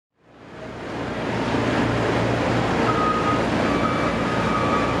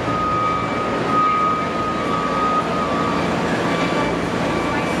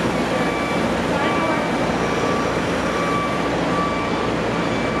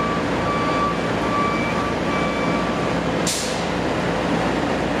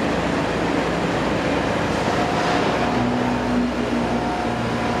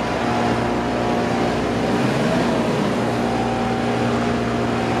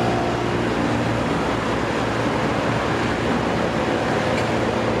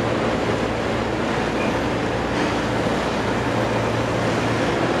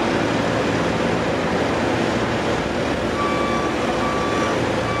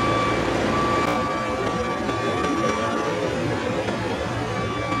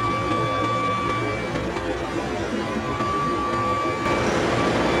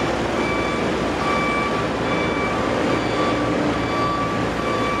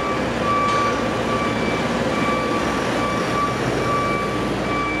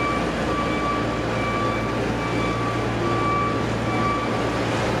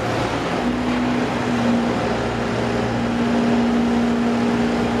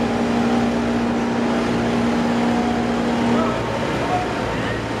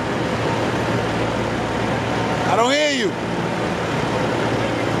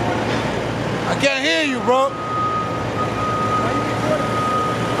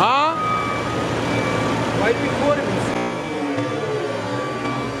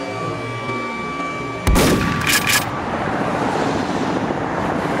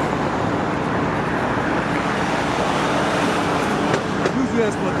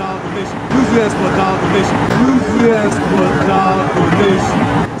ask for a dollar donation. Usually ask for a dollar donation. Usually ask for a dollar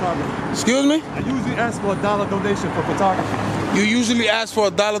donation. Excuse me? I usually ask for a dollar donation for photography. You usually ask for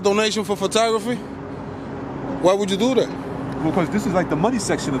a dollar donation for photography? Why would you do that? Well, because this is like the money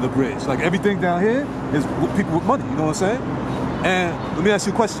section of the bridge. Like everything down here is with people with money, you know what I'm saying? And let me ask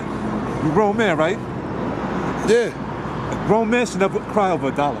you a question. You're a grown man, right? Yeah. A grown man should never cry over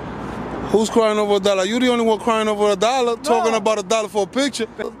a dollar. Who's crying over a dollar? You the only one crying over a dollar, talking about a dollar for a picture.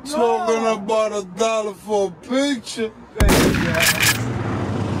 No. Talking about a dollar for a picture.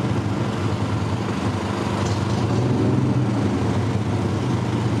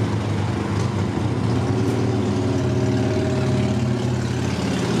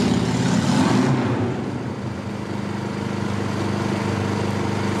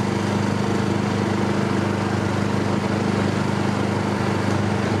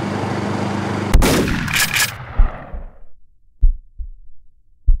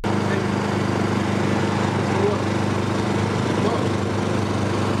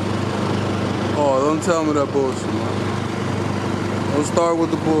 Don't tell me that bullshit, man. Don't start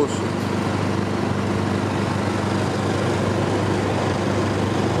with the bullshit.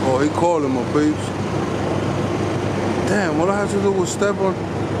 Oh, he calling my peeps. Damn, what I have to do was step on.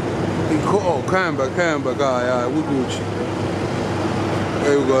 He call. Oh, cam back. All right, we Gucci.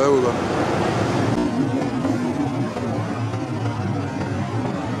 There we go.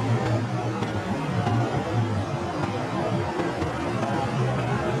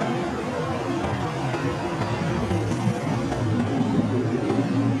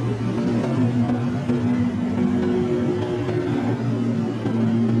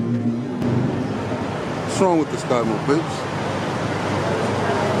 What's wrong with this guy, my peeps?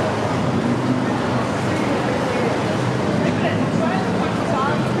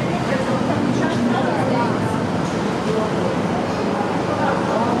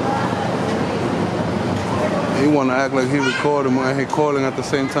 He wanna act like he recording and he calling at the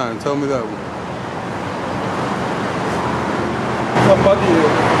same time. Tell me that one. Somebody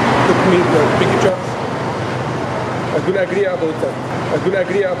took me the big trucks. I don't agree about that.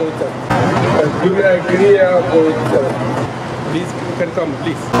 Please, you can come,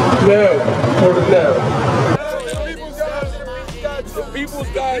 please. No, for now. The people's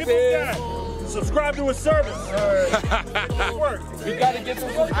guys here. Subscribe to his service. Good work. We gotta get them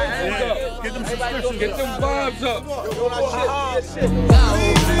subscriptions up. Get them subscriptions. Get them vibes up.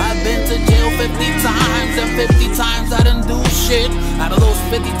 I've been to jail 50 times, and 50 times I done do shit. Out of those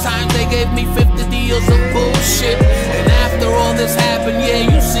 50 times, they gave me 50 deals of bullshit. And after all this happened, yeah,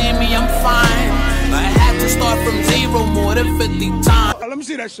 you see me, I'm fine. I had to start from zero more than 50 times. Let me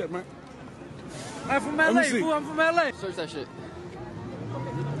see that shit, man. I'm from LA, fool. I'm from LA. Search that shit.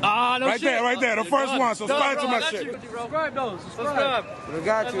 No right shit. there, the first one. Subscribe to my shit. Subscribe those. Subscribe. I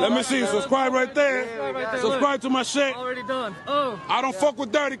got you. Let me see. Subscribe right there. Subscribe to my shit. Already done. Oh. I don't fuck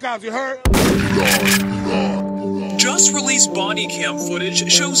with dirty cops, you heard? Just released body cam footage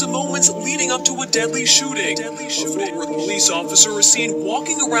shows the moments leading up to a deadly shooting. A Fort Worth police officer is seen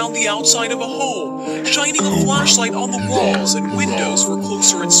walking around the outside of a home, shining a flashlight on the walls and windows for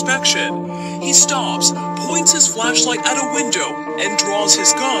closer inspection. He stops, points his flashlight at a window, and draws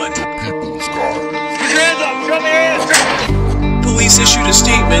his gun. Hands up! Show me your hands! Police issued a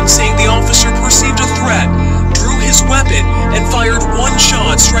statement saying the officer perceived a threat, drew his weapon, and fired one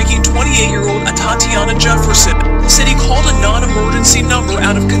shot, striking 28-year-old Tatiana Jefferson. Said he called a non-emergency number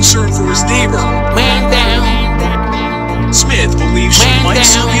out of concern for his neighbor. Man down. Smith believes she might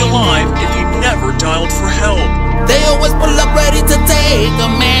still be alive if he never dialed for help. They always pull up ready to take a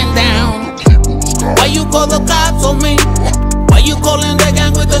man down. Why you call the cops on me? Why you calling the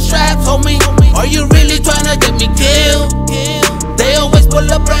gang with the straps on me? Are you really trying to get me killed? They always pull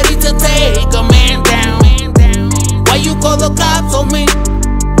up ready to take a man down. Why you call the cops on me?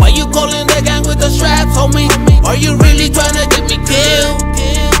 Why you calling the gang with the straps on me? Are you really trying to get me killed?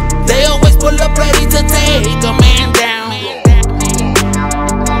 They always pull up ready to take a man down.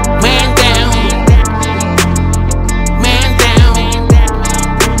 Man down. Man down.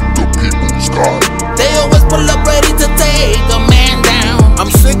 They always pull up ready to take a man down. I'm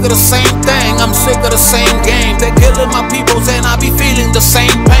sick of the same thing, I'm sick of the same game. They're killing my peoples and I be feeling the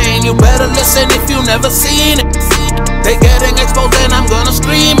same pain. You better listen if you never seen it. They getting exposed and I'm gonna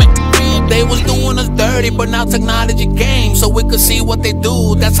scream it. They was doing us dirty, but now technology came, so we could see what they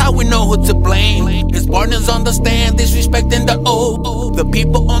do. That's how we know who to blame. His partners understand, disrespecting the oath. The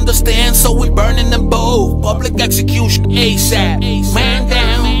people understand, so we burning them both. Public execution ASAP. Man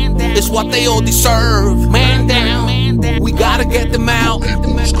down, it's what they all deserve. Man down, we gotta get them out.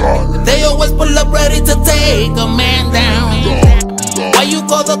 They always pull up ready to take a man down. Why you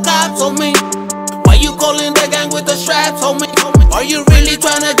call the cops on me? Why you calling the gang with the straps on me? Are you really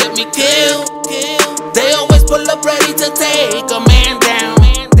tryna get me killed? They always pull up ready to take a man down.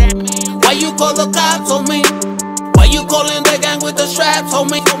 Why you call the cops on me? Why you calling the gang with the straps on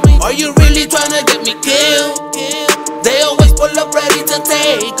me? Are you really tryna get me killed? They always pull up ready to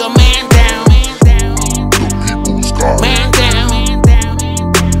take a man down. Man down.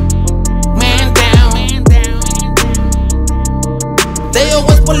 Man down. They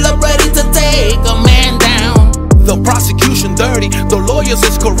always pull up ready to take a man down. The prosecution dirty, the lawyers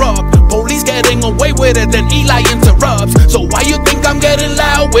is corrupt. Police getting away with it, then Eli interrupts. So why you think I'm getting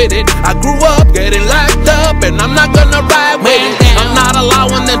loud with it? I grew up getting locked up, and I'm not gonna ride with it. I'm not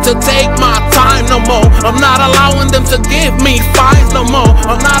allowing them to take my time no more. I'm not allowing them to give me fines no more.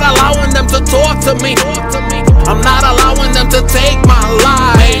 I'm not allowing them to talk to me. I'm not allowing them to take my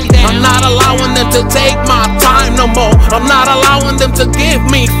life. I'm not allowing them to take my time no more. I'm not allowing them to give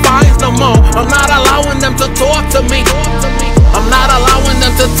me fines no more. I'm not allowing them to talk to me. I'm not allowing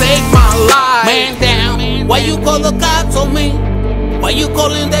them to take my life. Man down. Why you call the cops on me? Why you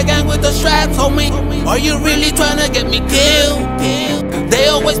calling the gang with the straps on me? Are you really tryna get me killed? They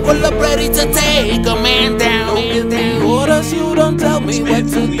always pull up ready to take a man down. Don't give me orders, you don't tell me what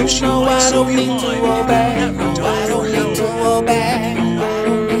to do. No, I don't need to obey. No, I don't need to obey.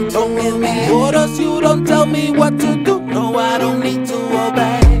 Don't give me orders, you don't tell me what to do. No, I don't need to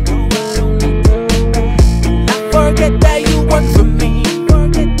obey. Not forget that you work for me.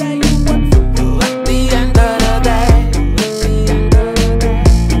 At the end of the day,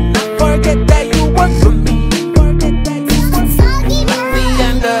 not forget that you work for me.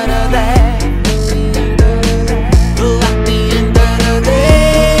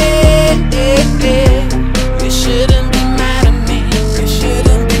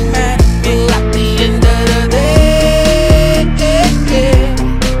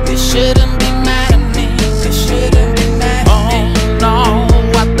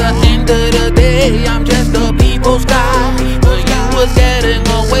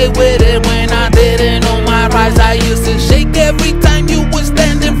 With it when I didn't know my rights. I used to shake every time you would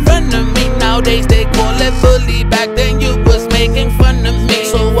stand in front of me. Nowadays they call it bully. Back then you was making fun of me.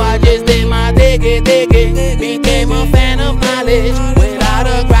 So I just did my digging. Became a fan of knowledge without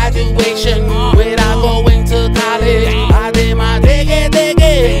a graduation, without going to college. I did my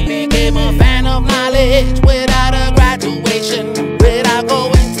digging. Became a fan of knowledge without a graduation, without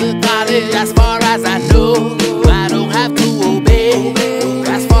going to college. As far as I know, I don't have to obey.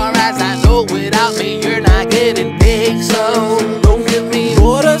 Without me, you're not getting big. So don't give me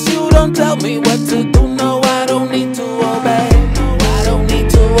orders, you don't tell me what to do. No, I don't need to obey. No, I don't need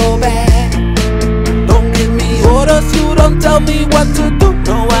to obey. Don't give me orders, you don't tell me what to do.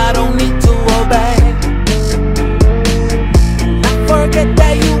 No, I don't need to obey. Not forget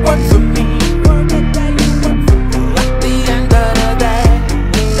that you work for me. At the end of the day,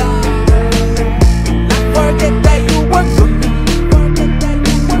 not forget that you work for me.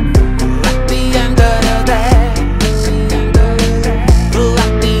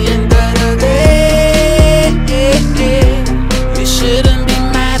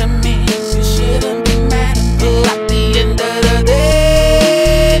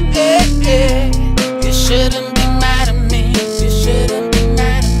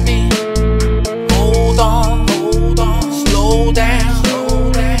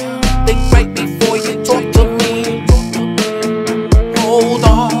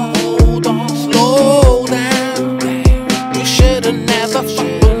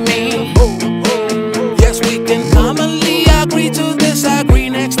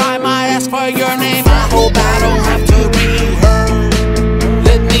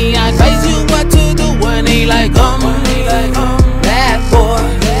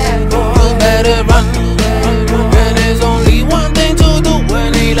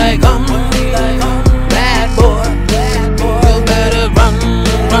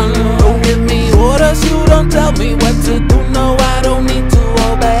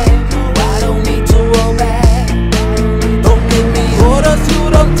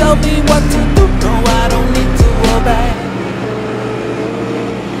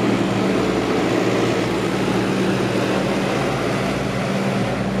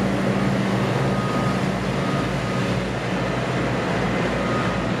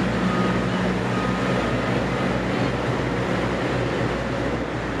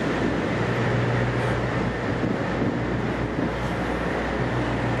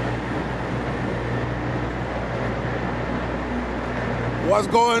 What's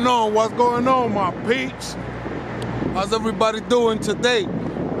going on? What's going on, my peeps? How's everybody doing today?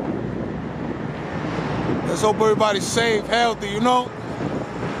 Let's hope everybody's safe, healthy, you know?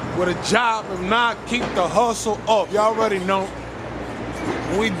 with a job. If not, keep the hustle up. Y'all already know.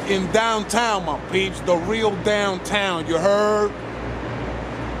 We in downtown, my peeps, the real downtown, you heard?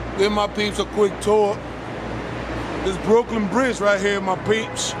 Give my peeps a quick tour. This Brooklyn Bridge right here, my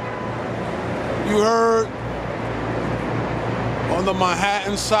peeps. You heard? On the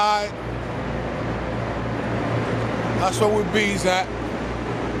Manhattan side. That's where we bees at.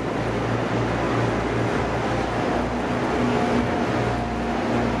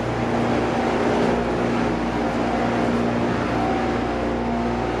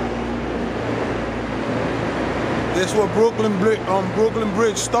 This is where Brooklyn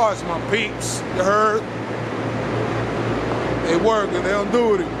Bridge starts, my peeps. You heard? They working, they don't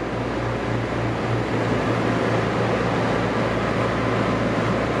do it.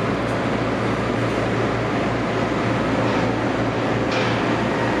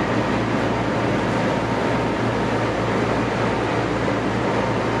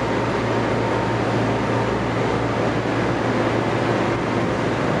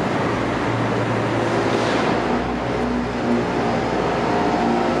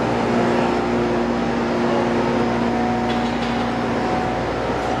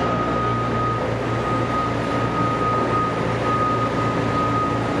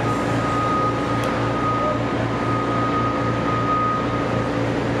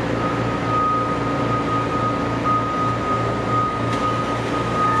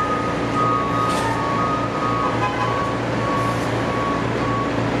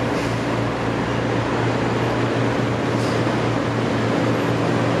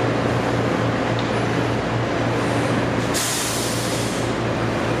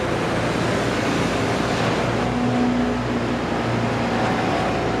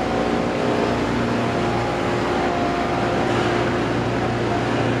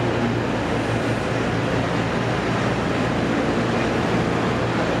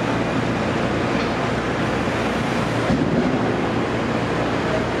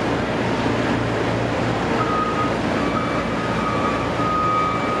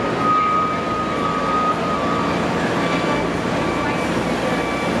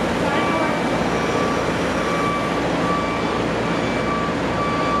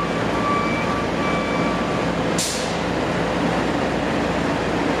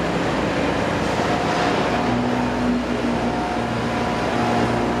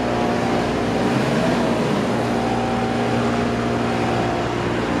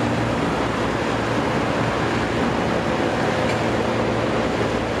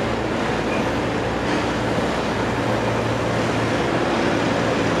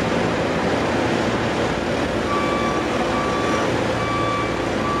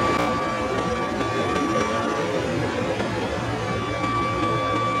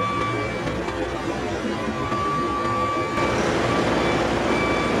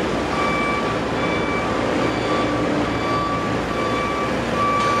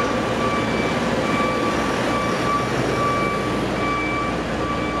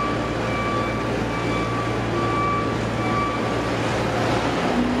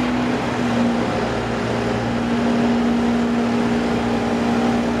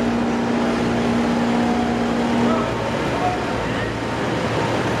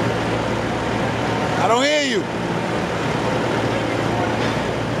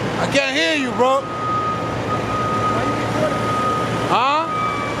 Bro. Why you recording me? Huh?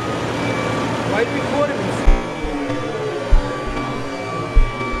 Why you recording me?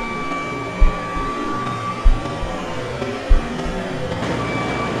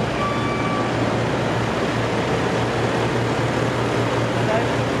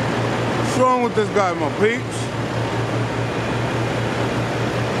 What's wrong with this guy, my peeps?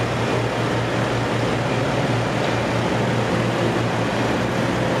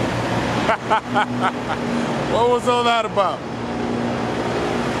 What was all that about?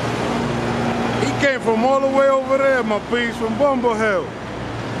 He came from all the way over there, my piece, from Bumble Hill.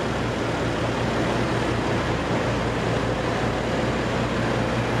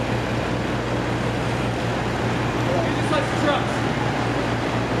 He just likes trucks.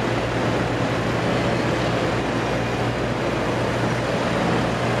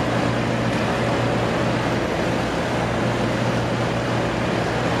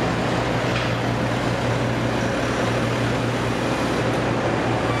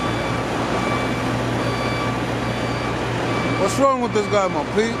 What's wrong with this guy, my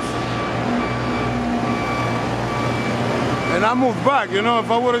peeps? And I moved back, you know, if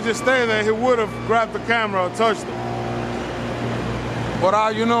I would have just stayed there, he would have grabbed the camera or touched it. But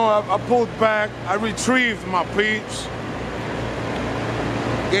I pulled back, I retrieved my peeps,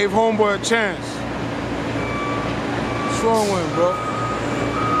 gave homeboy a chance. What's wrong with him, bro?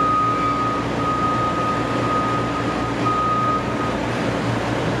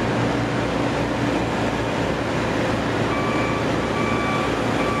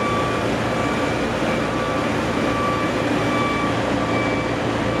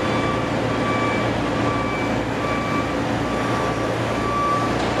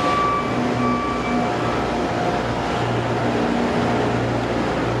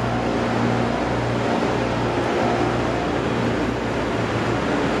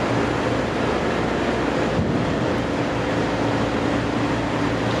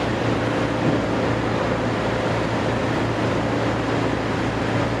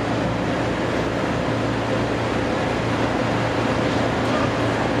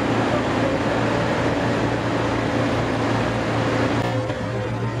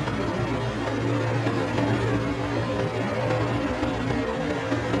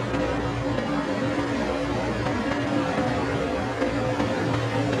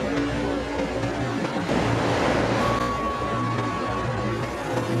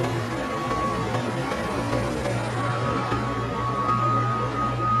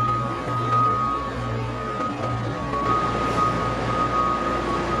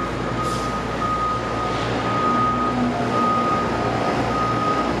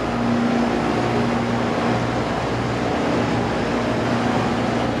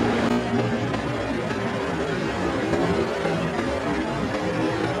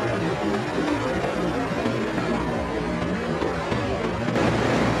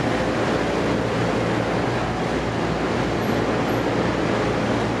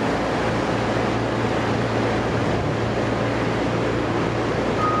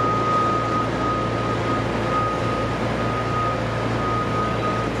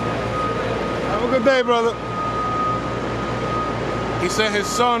 Good day, brother. He said his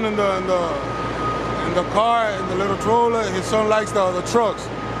son in the car, in the little stroller, his son likes the trucks.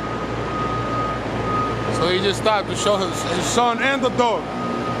 So he just stopped to show his son and the dog.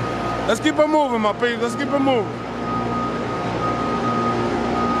 Let's keep it moving, my peeps. Let's keep it moving.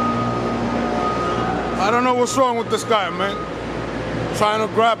 I don't know what's wrong with this guy, man. Trying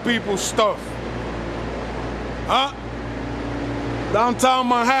to grab people's stuff. Huh? Downtown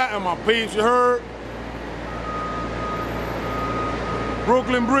Manhattan, my peeps, you heard?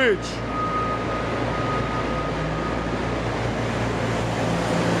 Brooklyn Bridge.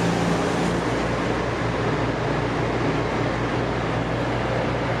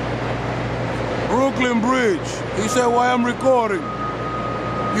 Brooklyn Bridge. He said, why I'm recording.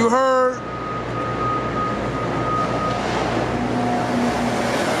 You heard?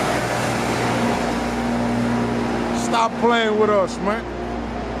 Stop playing with us, man.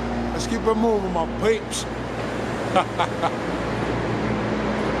 Let's keep it moving, my peeps.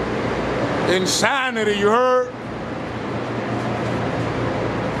 Insanity, you heard?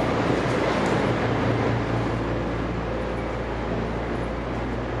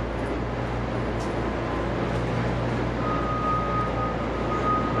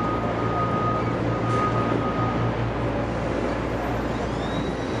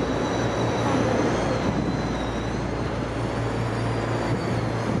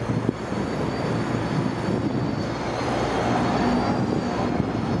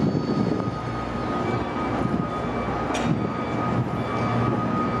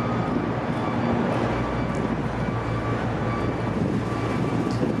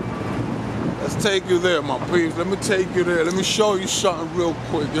 Take you there, my peeps. Let me take you there. Let me show you something real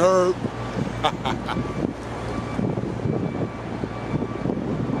quick. You heard?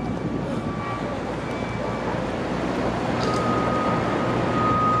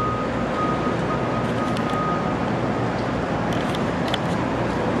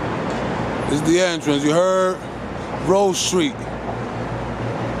 This is the entrance. You heard? Rose Street.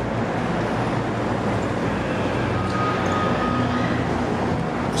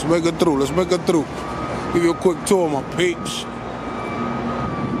 Let's make it through. Let's make it through. Give you a quick tour, my peeps.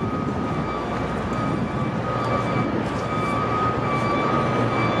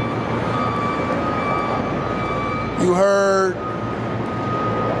 You heard?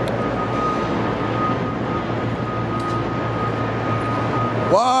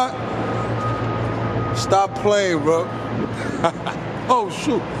 What? Stop playing, bro. Oh,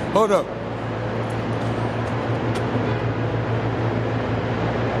 shoot. Hold up.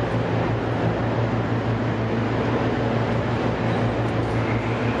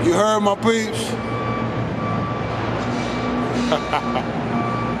 You heard, my peeps?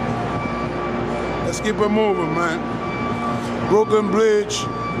 Let's keep it moving, man. Brooklyn Bridge,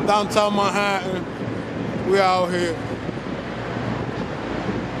 downtown Manhattan. We out here.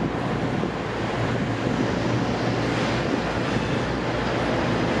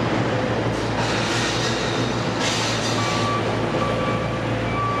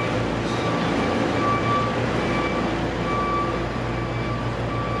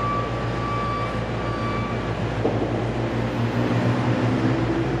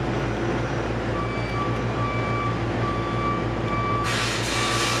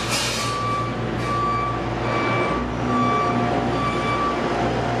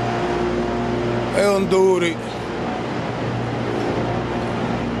 On duty.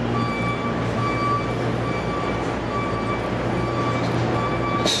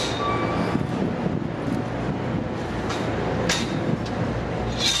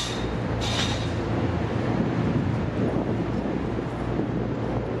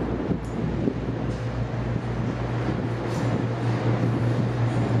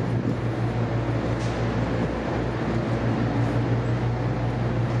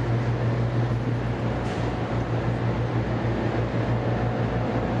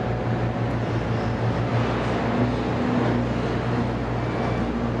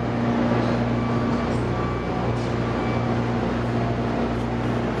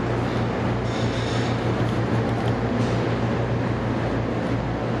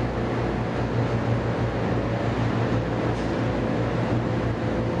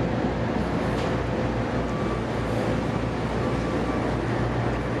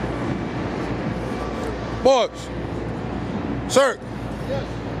 Boys, sir, yes.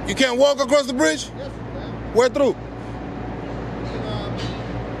 You can't walk across the bridge? Yes, ma'am. Where through?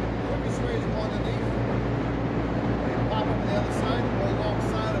 This way is more than these. Pop up the other side, go along the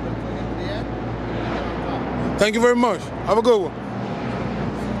side of it until you get to the end. Thank you very much. Have a good one.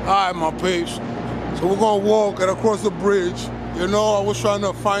 All right, my peeps. So we're gonna walk and across the bridge. You know, I was trying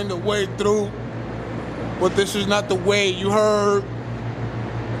to find a way through. but this is not the way, you heard?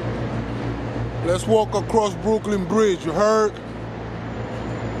 Let's walk across Brooklyn Bridge, you heard?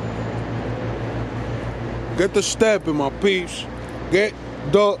 Get the step in, my peeps. Get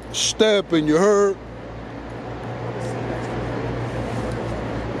the step in, you heard?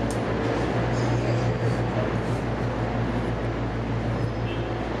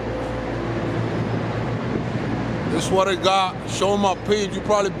 This is what I got. Show my peeps. You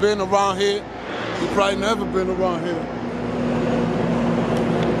probably been around here. You probably never been around here.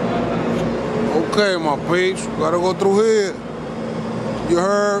 Okay, my peeps. Gotta go through here. You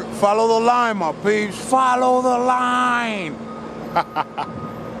heard? Follow the line, my peeps. Follow the line.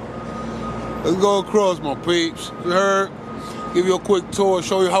 Let's go across, my peeps. You heard? Give you a quick tour,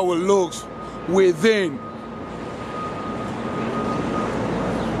 show you how it looks within.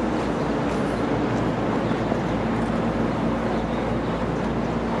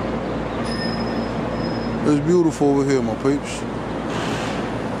 It's beautiful over here, my peeps.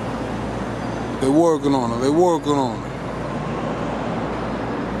 They're working on it. They're working on it.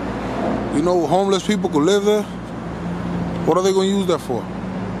 You know, homeless people could live there. What are they going to use that for?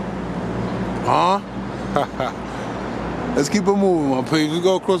 Huh? Let's keep it moving, my peeps. Let's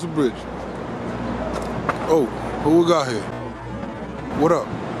go across the bridge. Oh, who we got here? What up?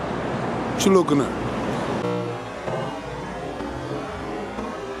 What you looking at?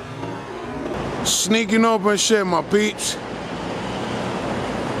 Sneaking up and shit, my peeps.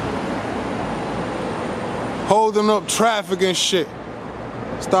 Holding up traffic and shit.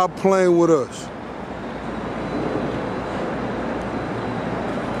 Stop playing with us.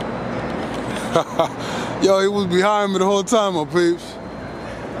 Yo, he was behind me the whole time, my peeps.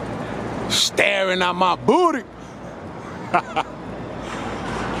 Staring at my booty.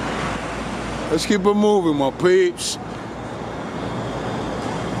 Let's keep it moving, my peeps.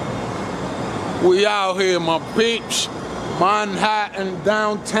 We out here, my peeps. Manhattan,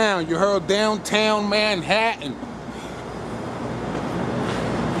 downtown. You heard? Downtown Manhattan.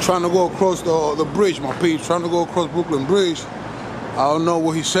 Trying to go across the bridge, my peeps. Trying to go across Brooklyn Bridge. I don't know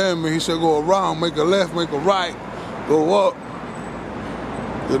what he's saying, man. He said go around, make a left, make a right, go up.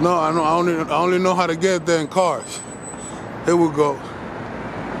 You know, I only know how to get there in cars. Here we go.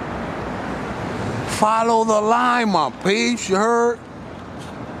 Follow the line, my peeps. You heard?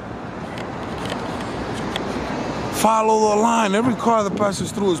 Follow the line. Every car that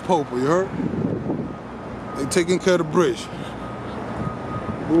passes through is Popa, you heard? They taking care of the bridge.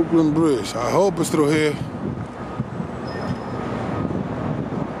 Brooklyn Bridge. I hope it's through here.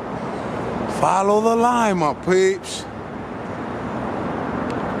 Follow the line, my peeps.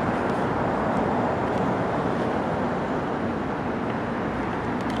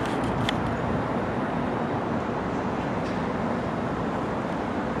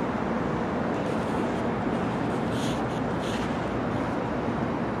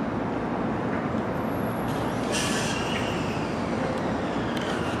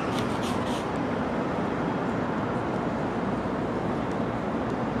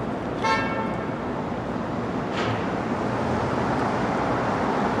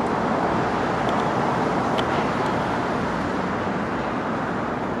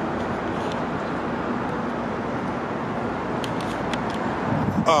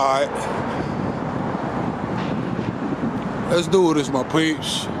 All right, let's do this, my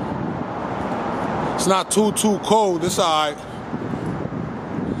peeps. It's not too cold. It's all right.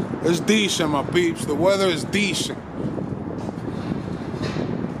 It's decent, my peeps. The weather is decent.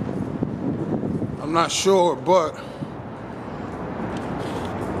 I'm not sure, but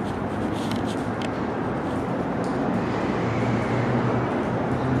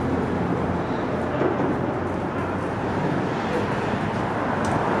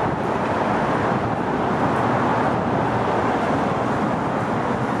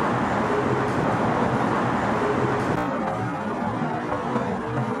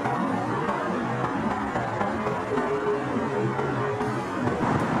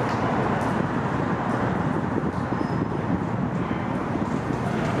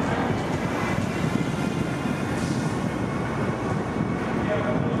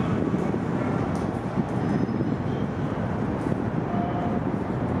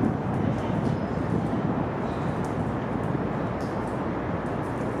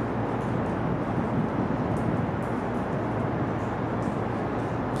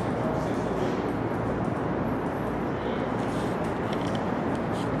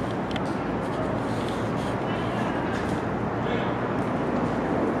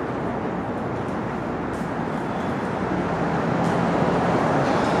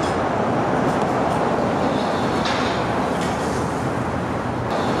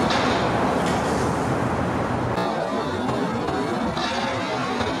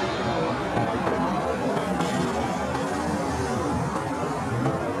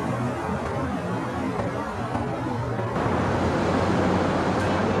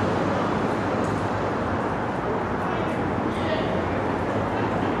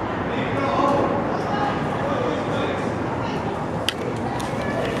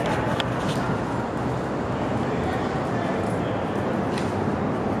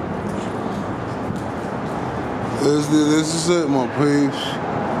This is it, my peeps.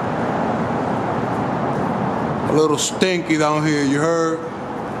 A little stinky down here, you heard?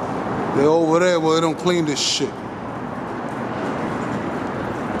 They're over there, but they don't clean this shit.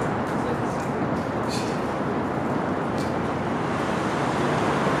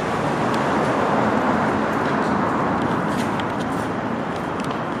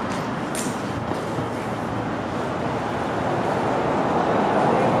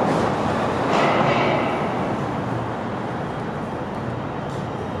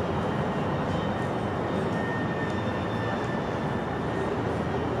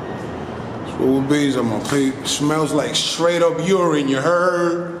 Ooh, bees on my peep. Smells like straight up urine, you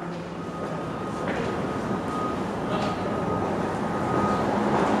heard?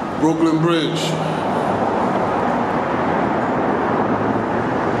 Brooklyn Bridge.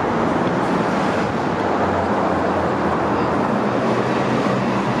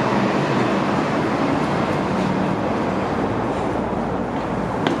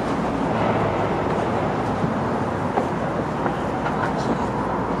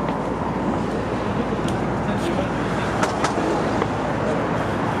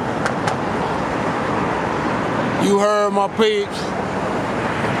 You heard my peeps.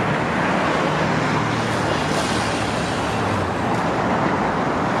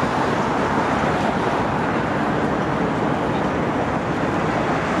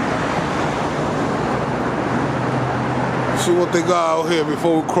 See what they got out here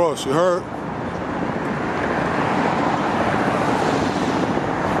before we cross, you heard?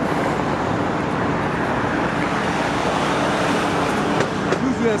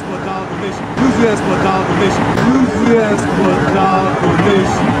 Usually ask for a dollar donation. Usually ask for a dollar donation. Usually ask for a dollar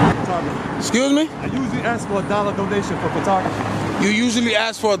donation. Excuse me? I usually ask for a dollar donation for photography. You usually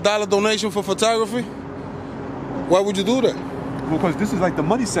ask for a dollar donation for photography? Why would you do that? Well, because this is like the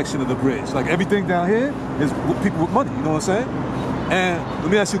money section of the bridge. Like everything down here is with people with money, you know what I'm saying? And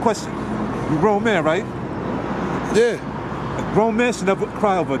let me ask you a question. You're a grown man, right? Yeah. A grown man should never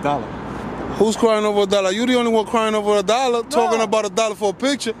cry over a dollar. Who's crying over a dollar? You the only one crying over a dollar, talking about a dollar for a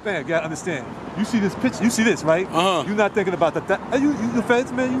picture. Man, you gotta understand. You see this picture, you see this, right? You're not thinking about the you the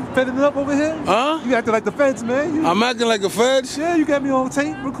feds, man? You feding it up over here? You acting like the feds, man. I'm acting like the feds? Yeah, you got me on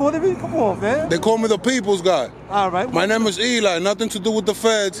tape recording me? Come on, man. They call me the people's guy. All right. My name is Eli, nothing to do with the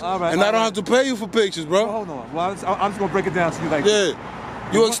feds. All right. And I don't have to pay you for pictures, bro. Well, hold on. Well, I'm just gonna break it down to you like this.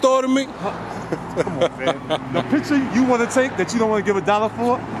 You extorting me? Come on, man. The picture you want to take that you don't want to give a dollar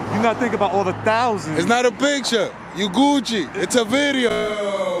for, you're not thinking about all the thousands. It's not a picture. You Gucci. It's a video.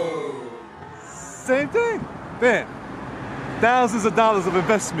 Same thing. Man, thousands of dollars of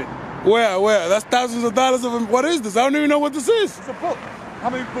investment. Where? That's thousands of dollars of... What is this? I don't even know what this is. It's a book. How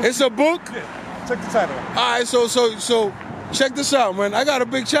many books? It's a book? Yeah. Check the title out. All right, so check this out, man. I got a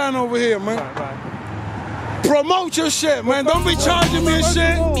big channel over here, man. Right. Promote your shit, man. Don't be charging me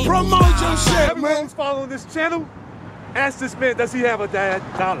shit. Promote your shit, man. Everyone's following this channel. Ask this man, does he have a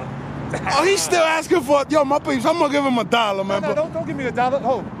dollar? Oh, he's still asking for it. Yo, my peeps, I'm gonna give him a dollar, man. No, don't give me a dollar.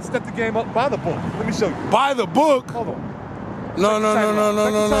 Hold, step the game up. Buy the book. Let me show you. Buy the book? Hold on. No.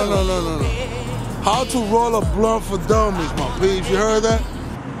 How to roll a blunt for dummies, my peeps. You heard that?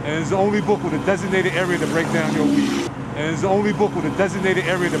 And it's the only book with a designated area to break down your weed. And it's the only book with a designated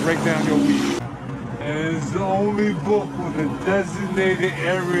area to break down your weed. And it's the only book with a designated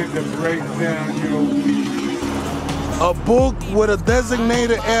area to break down your weed. A book with a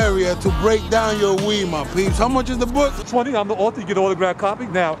designated area to break down your weed, my peeps. How much is the book? $20. I'm the author. You get an autographed copy.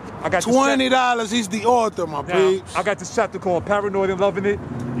 Now, I got $20. He's the author, my peeps. I got this chapter called Paranoid and Loving It.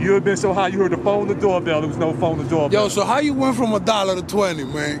 You have been so high, you heard the phone, the doorbell. There was no phone, the doorbell. Yo, so how you went from $1 to 20,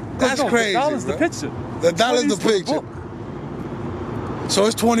 man? That's crazy. The dollar's the picture. The dollar's the picture. So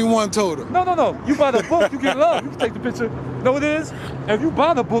it's 21 total. No. You buy the book, you get love. You can take the picture. No, it is. If you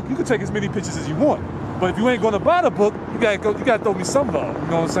buy the book, you can take as many pictures as you want. But if you ain't gonna buy the book, you gotta throw me some love. You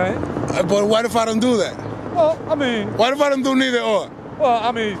know what I'm saying? But what if I don't do that? Well, I mean. What if I don't do neither or? Well,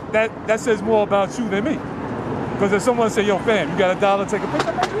 I mean, that says more about you than me. Because if someone say, yo, fam, you got a dollar, take a picture.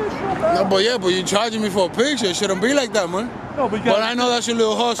 I'm like, yeah, sure, man. No, but you're charging me for a picture. It shouldn't be like that, man. No, but I know that's your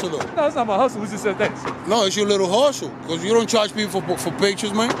little hustle, though. No, it's not my hustle. It's just that thanks. No, it's your little hustle. Because you don't charge people for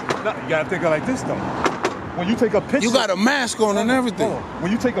pictures, man. No, you gotta think of it like this, though. When you take a picture, you got a mask on and everything.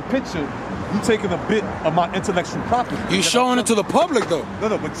 When you take a picture, you taking a bit of my intellectual property. You're showing it to the public, though.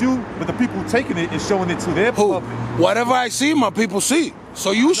 No, but the people taking it is showing it to their public. Whatever I see, my people see.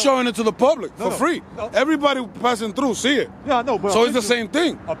 So you showing it to the public for free. No. Everybody passing through see it. Yeah, I know, but so it's the same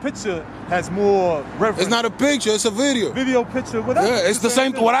thing. A picture has more reverence. It's not a picture, it's a video. Video, picture, whatever. Yeah, it's the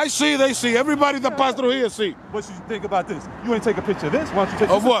same. What I see, they see. Everybody that pass through here see. What you think about this? You ain't take a picture of this. Why don't you take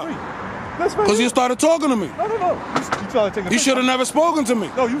of this what? for free? That's right. Because you started talking to me. No. You trying to take a picture. You should have never spoken to me.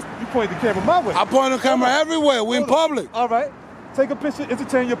 No, you pointed the camera my way. I point the camera everywhere. We in public. All right. Take a picture,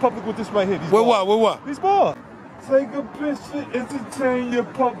 entertain your public with this right here. With what? With what? These bars. Take a picture, entertain your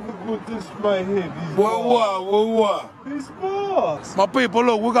public with this right here. These With what? With what? These bars. My people,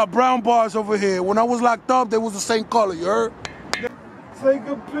 look, we got brown bars over here. When I was locked up, they was the same color, you heard? Take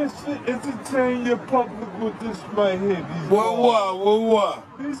a picture, entertain your public with this right here. These With what? With what?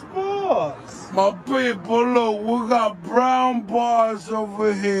 These bars. My people, look, we got brown bars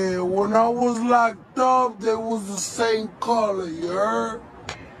over here. When I was locked up, they was the same color, you heard?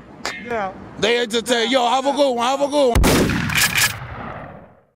 Now. They entertain. Yo, have a good one, have a good one.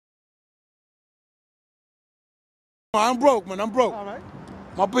 I'm broke, man, I'm broke. All right.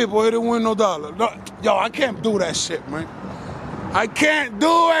 My people, he didn't win no dollar. No, yo, I can't do that shit, man. I can't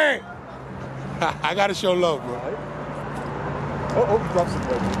do it. I gotta show love, bro. Right. Oh, you dropped some,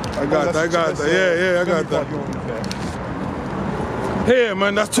 I got that. Yeah, I got that. Here,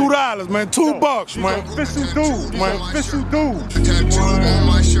 man, that's $2, man. $2, man. Official dude, man. Official dude. Tattoo on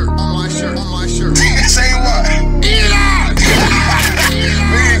my shirt, on my shirt, on my shirt. Say what? Eli!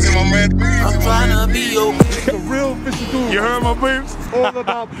 Easy, my man. I'm trying to be your The real official dude. You heard my peeps? All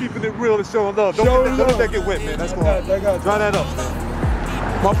about keeping it real and showing love. Don't let that get wet, man. That's cool. Dry that up.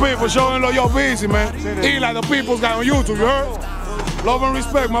 My people showing love. Yo, busy, man. Eli, the people's got on YouTube, you heard? Love and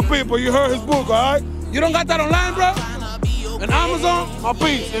respect, my people. You heard his book, all right? You don't got that online, bro? In Amazon? My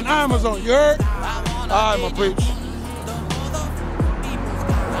peeps, in Amazon, you heard? All right, my peeps.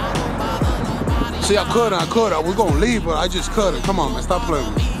 See, I couldn't. We're gonna leave, but I just couldn't. Come on, man, stop playing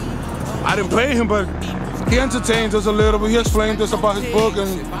with me. I didn't pay him, but he entertained us a little bit. He explained us about his book,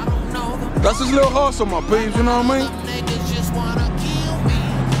 and that's his little hustle, my peeps, you know what I mean?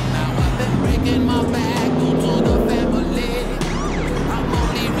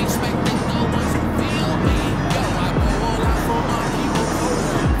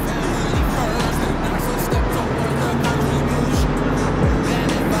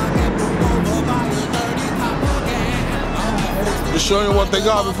 Just showing you what they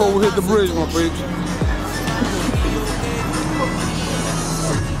got before we hit the bridge, my peeps.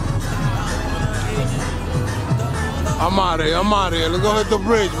 I'm out of here. Let's go hit the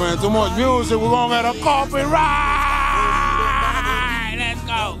bridge, man. Too much music, we're gonna get a coffee ride. Let's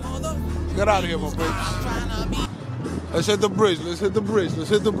go. Get out of here, my peeps. Let's hit the bridge, let's hit the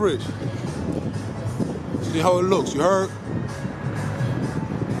bridge. See how it looks, you heard?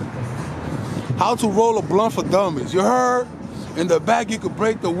 How to roll a blunt for dummies, you heard? In the back, you could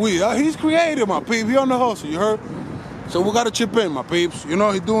break the weed. He's creative, my peeps. He on the hustle, you heard? So we gotta chip in, my peeps. You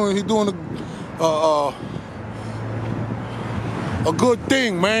know, he doing a good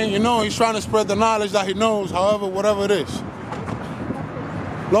thing, man. You know, he's trying to spread the knowledge that he knows, however, whatever it is.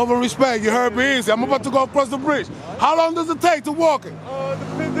 Love and respect, you heard me easy. I'm about to go across the bridge. How long does it take to walk it?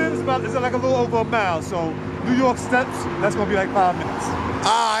 Depending, it's like a little over a mile. So New York steps, that's gonna be like 5 minutes.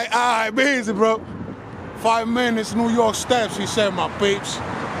 All right, be easy, bro. 5 minutes, New York steps, he said, my peeps.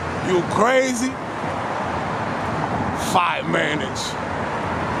 You crazy? 5 minutes.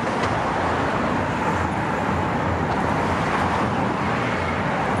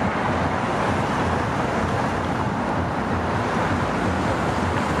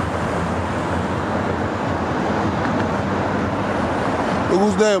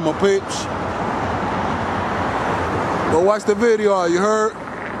 Who's there, my peeps? Go watch the video, you heard?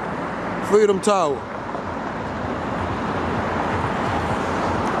 Freedom Tower.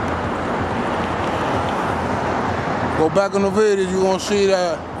 Go back on the video, you're gonna see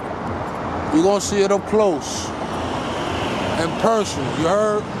that. You're gonna see it up close. In person, you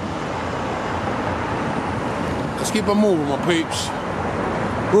heard? Let's keep it moving, my peeps.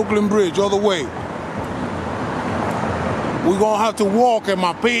 Brooklyn Bridge, all the way. We're gonna have to walk it,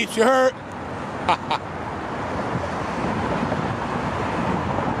 my peeps, you heard?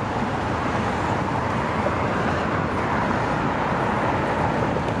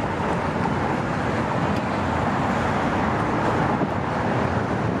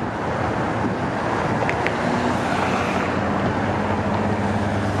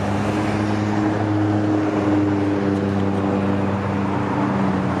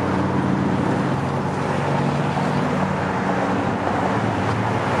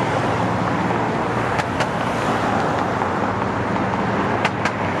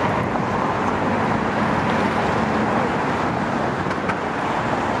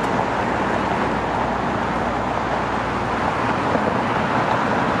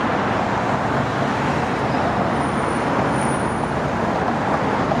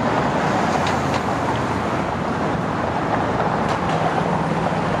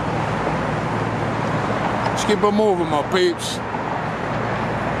 keep it moving, my peeps.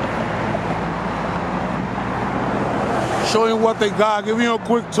 Show you what they got. Give you a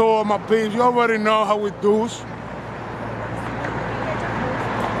quick tour, my peeps. You already know how we do.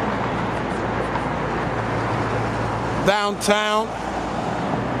 Downtown.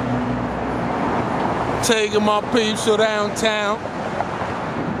 Taking my peeps to downtown.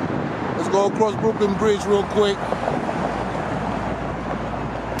 Let's go across Brooklyn Bridge real quick.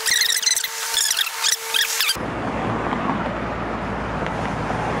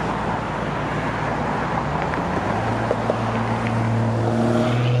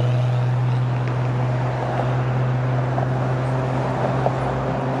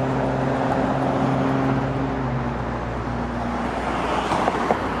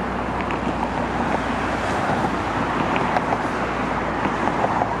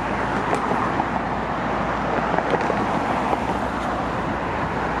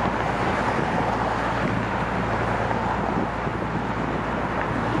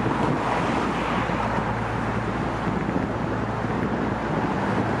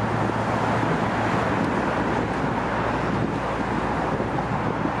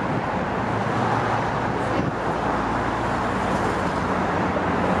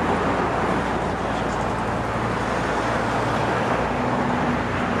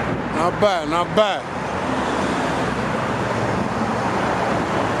 Not bad, not bad.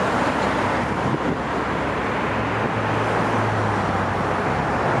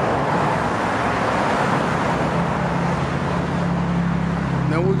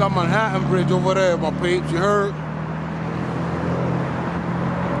 Then we got Manhattan Bridge over there, my peeps, you heard?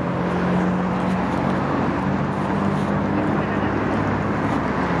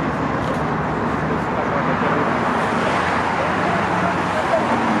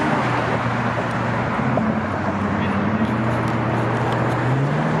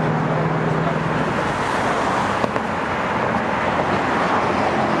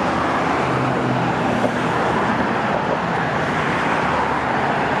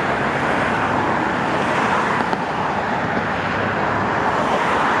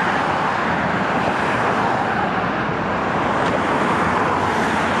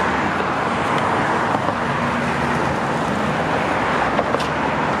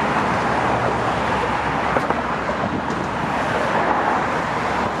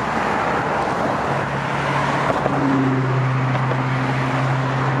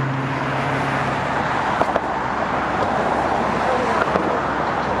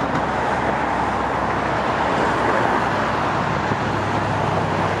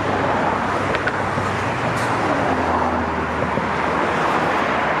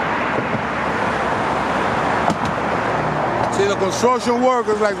 See, the construction work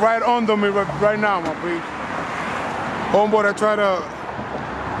is like right under me right now, my peeps. Homeboy that tried to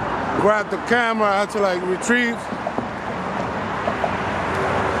grab the camera, I had to like retrieve.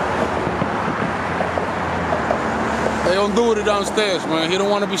 They don't do it downstairs, man. He don't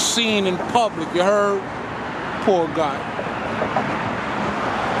want to be seen in public, you heard? Poor guy.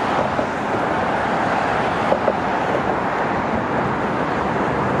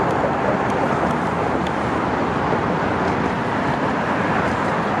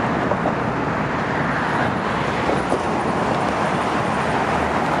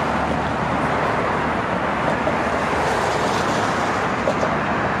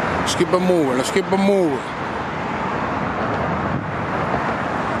 Let's keep it moving, let's keep it moving.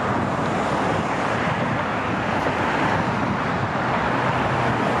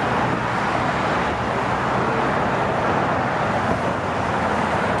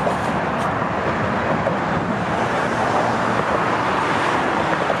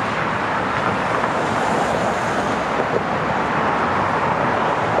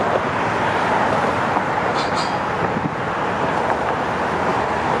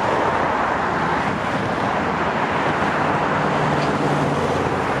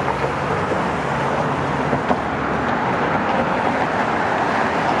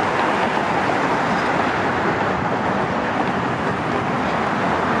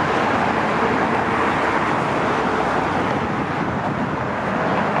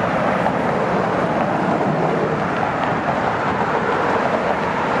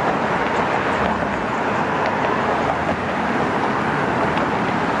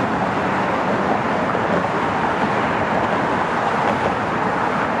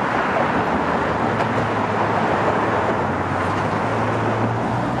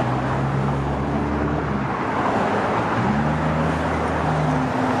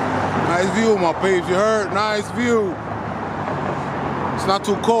 Nice view, my peeps, you heard? Nice view. It's not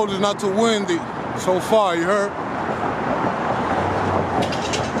too cold, it's not too windy. So far, you heard?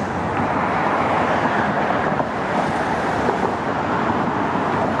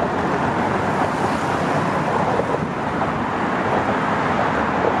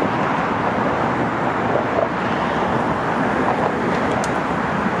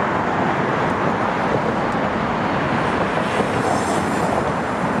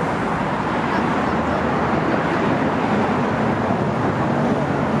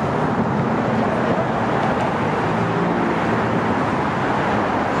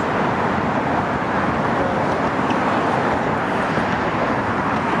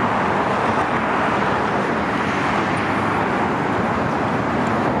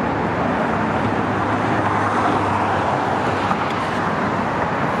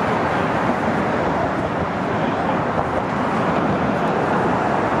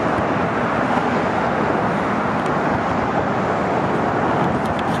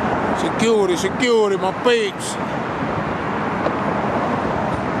 Security, security, my peeps.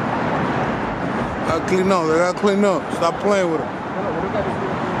 Gotta clean up, they gotta clean up. Stop playing with them.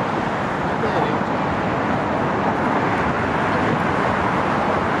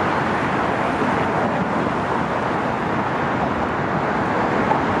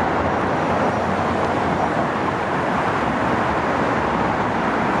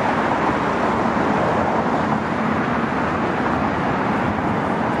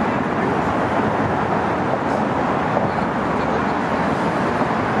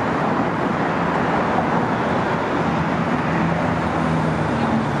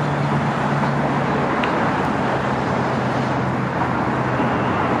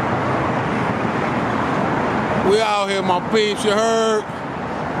 We out here, my peeps, you heard?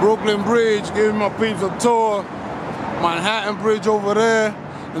 Brooklyn Bridge, giving my peeps a tour. Manhattan Bridge over there.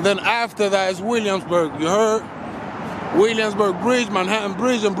 And then after that is Williamsburg, you heard? Williamsburg Bridge, Manhattan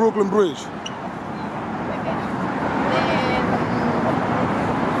Bridge, and Brooklyn Bridge.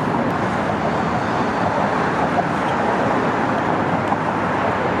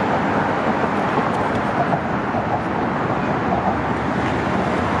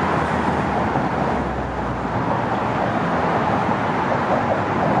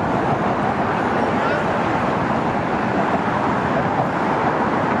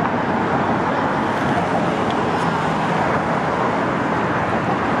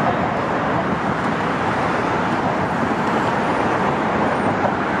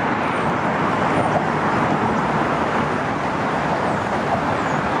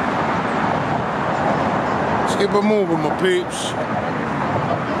 Keep it moving, my peeps.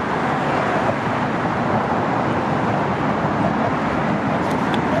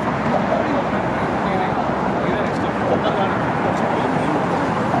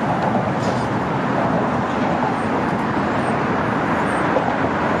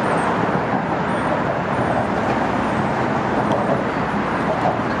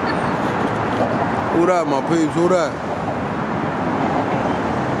 Who that, my peeps? Who that?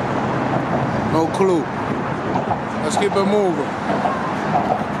 No clue. Let's keep it moving.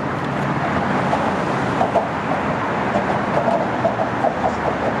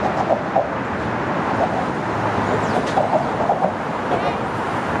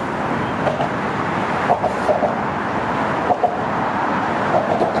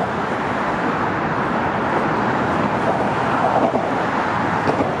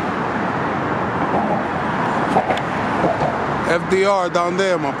 FDR down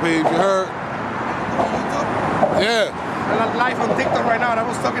there, my peeps, you heard? Yeah. I'm live on TikTok right now, and I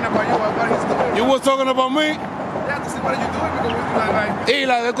was talking about you, what he's doing. You was talking about me? Yeah, to see what are you doing, because we're like...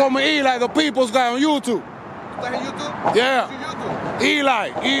 Eli, they call me Eli, the people's guy on YouTube. Is that YouTube? Yeah. YouTube?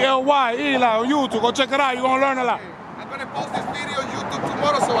 Eli, E-L-Y, Eli on YouTube. Go check it out, you're gonna learn a lot. Okay. I'm gonna post this video on YouTube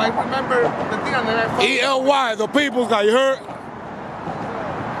tomorrow, so I remember the thing, and then I post E-L-Y, the people's guy, you heard?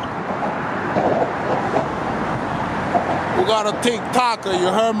 We got a TikToker, you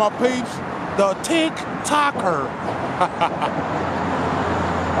heard, my peeps? The TikToker.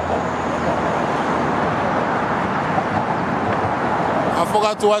 I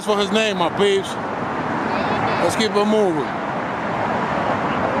forgot to ask for his name, my peeps. Let's keep it moving.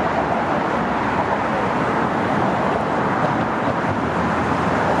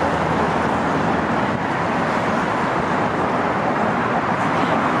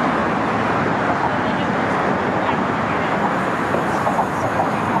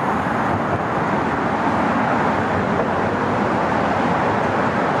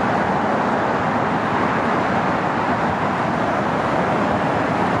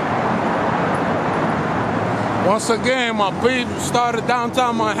 Once again, my people started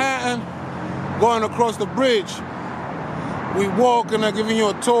downtown Manhattan, going across the bridge. We walk and they're giving you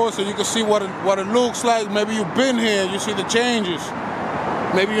a tour so you can see what it looks like. Maybe you've been here, you see the changes.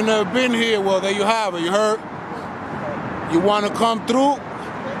 Maybe you've never been here, well, there you have it, you heard? You want to come through?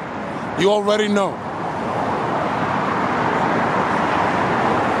 You already know.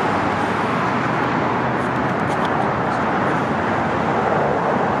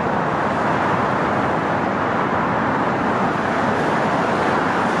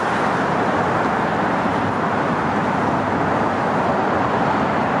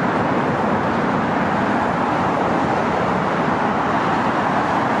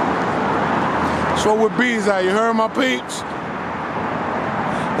 That's what with bees at, you heard, my peeps?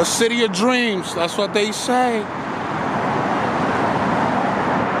 The city of dreams, that's what they say.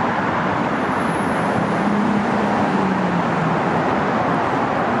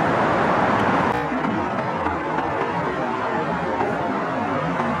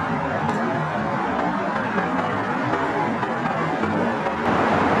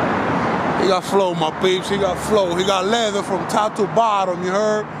 He got flow, my peeps. He got flow. He got leather from top to bottom, you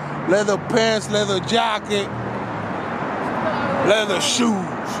heard? Leather pants, leather jacket, leather shoes.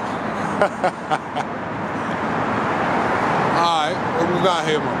 Alright, what we got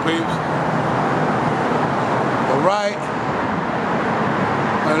here, my peeps? The right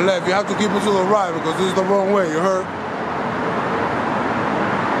and left. You have to keep it to the right because this is the wrong way, you heard?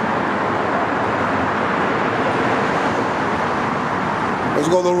 Let's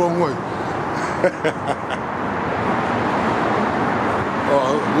go the wrong way.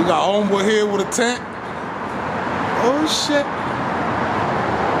 We got homeboy here with a tent. Oh shit.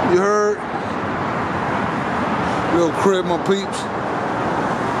 You heard? Little crib, my peeps.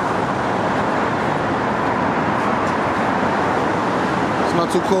 It's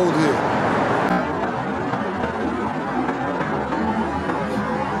not too cold here.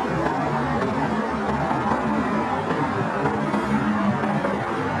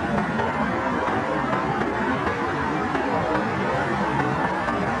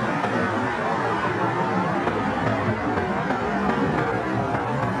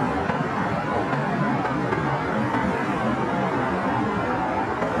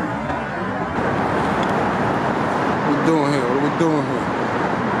 Doing here.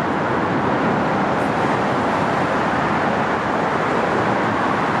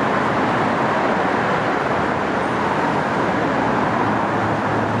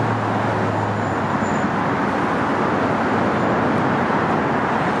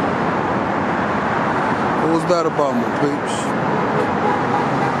 What was that about, my peeps?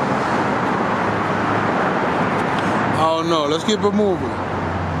 I don't know. Let's keep it moving.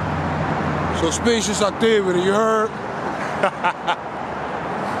 Suspicious activity, you heard?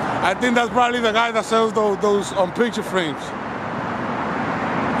 I think that's probably the guy that sells those picture frames.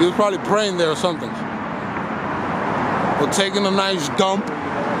 He was probably praying there or something. Or taking a nice dump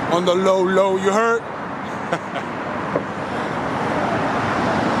on the low, you heard?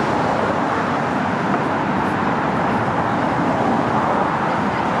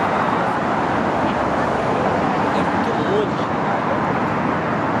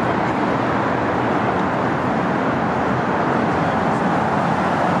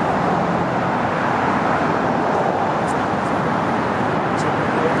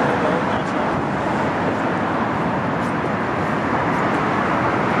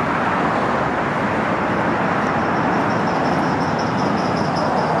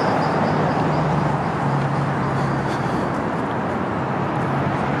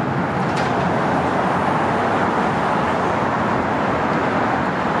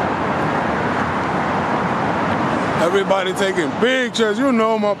 Everybody taking pictures, you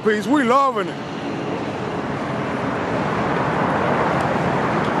know, my piece. We loving it.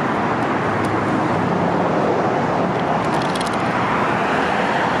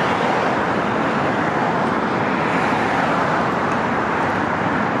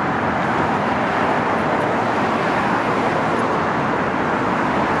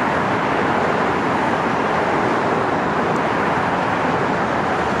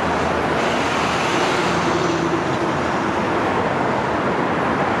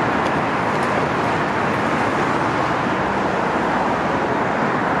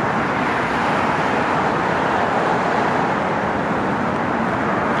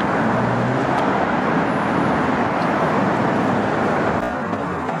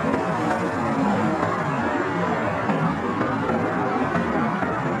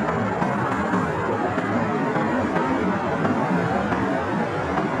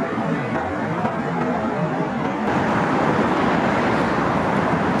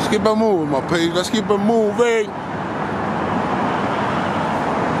 Keep it moving, my page. Let's keep it moving.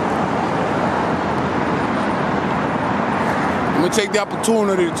 Let me take the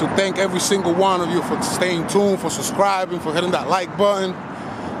opportunity to thank every single one of you for staying tuned, for subscribing, for hitting that like button,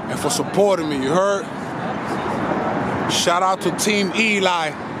 and for supporting me, you heard? Shout out to Team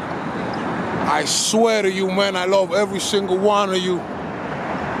Eli. I swear to you, man, I love every single one of you.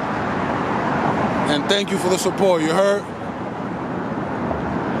 And thank you for the support, you heard?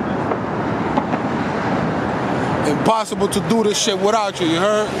 Impossible to do this shit without you, you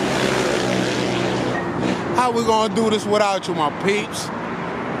heard? How we gonna do this without you, my peeps?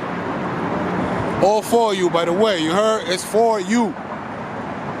 All for you, by the way, you heard? It's for you.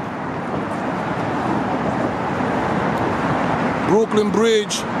 Brooklyn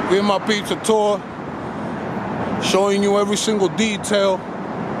Bridge, giving my peeps a tour, showing you every single detail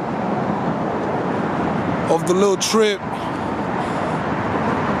of the little trip.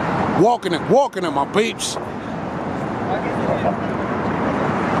 Walking it, my peeps.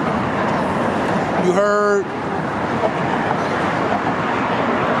 You heard?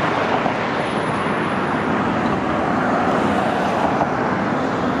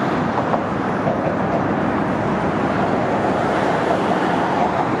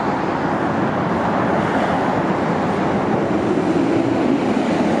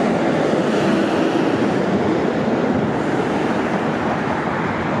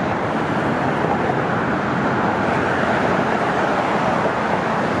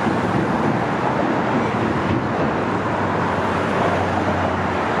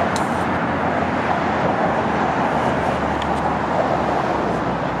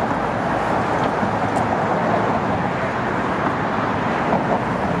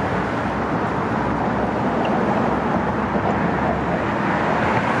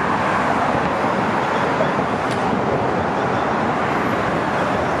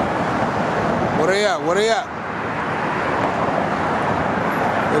 they at? Where they at?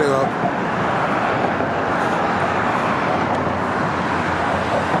 There they go.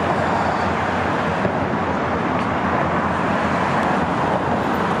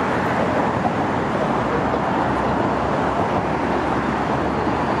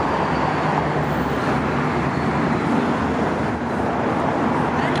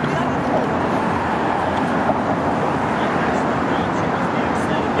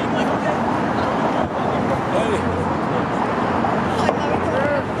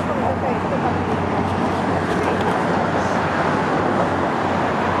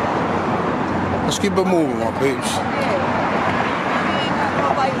 Let's keep it moving, my peeps.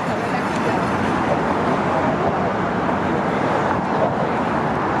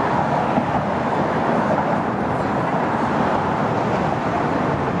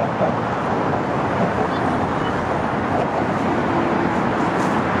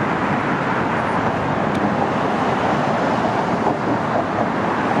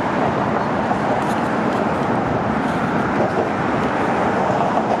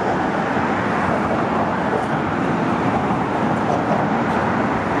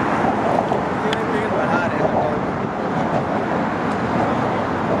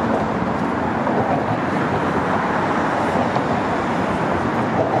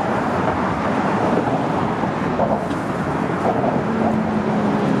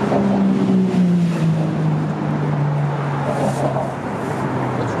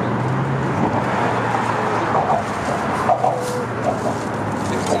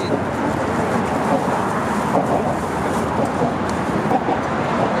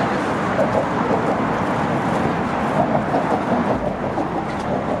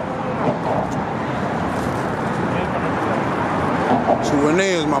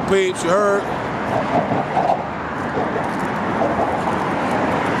 Souvenirs, my peeps, you heard?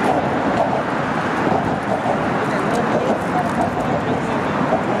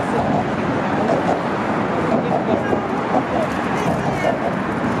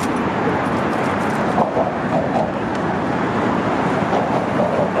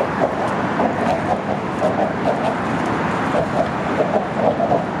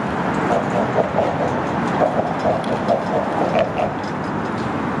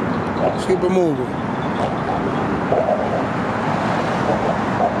 Let's keep it moving.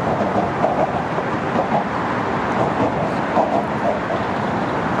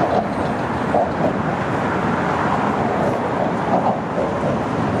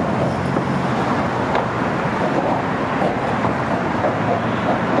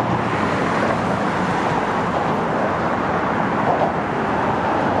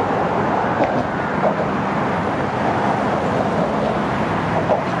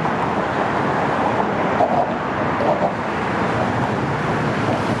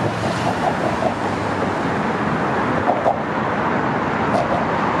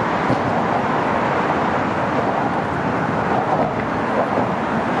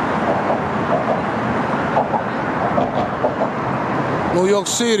 New York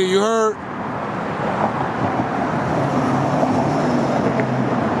City, you heard?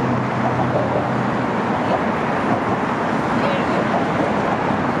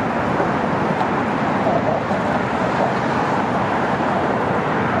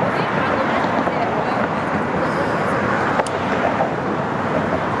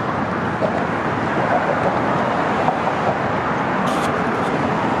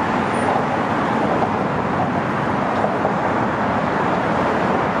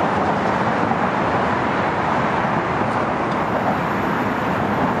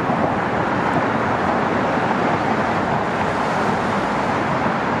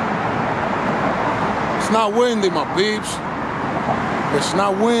 It's not windy, my peeps. It's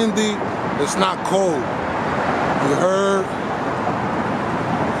not windy. It's not cold. You heard?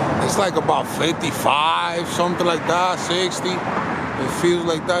 It's like about 55, something like that, 60. It feels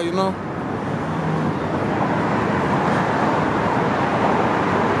like that, you know?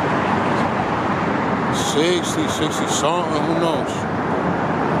 $60 something, who knows?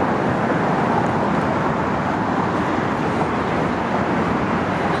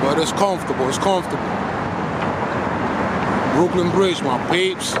 But it's comfortable, it's comfortable. Brooklyn Bridge, my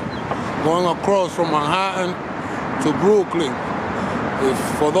peeps. Going across from Manhattan to Brooklyn.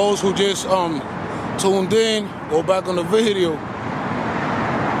 For those who just tuned in, go back on the video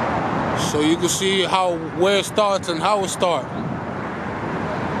so you can see where it starts and how it starts.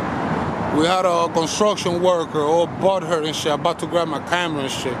 We had a construction worker all butthurt and shit, about to grab my camera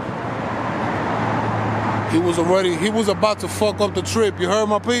and shit. He was about to fuck up the trip. You heard,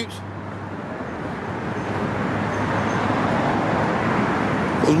 my peeps?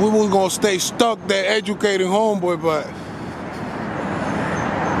 Cause we was gonna stay stuck there educating homeboy, but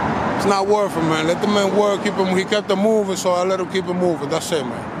it's not worth it, man. Let the man work, keep him. He kept it moving, so I let him keep it moving. That's it,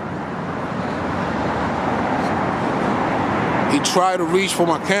 man. He tried to reach for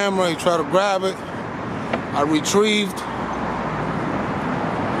my camera. He tried to grab it. I retrieved.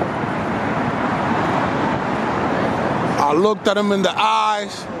 I looked at him in the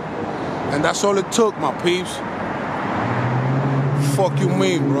eyes, and that's all it took, my peeps. Fuck you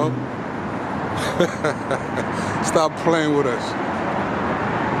mean, bro? Stop playing with us.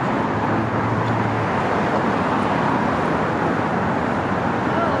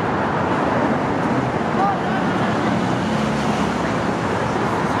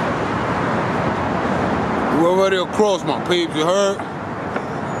 We're already across, my peeps, you heard?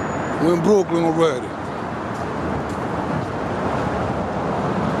 We're in Brooklyn already.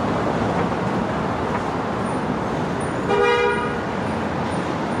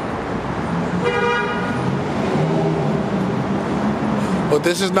 But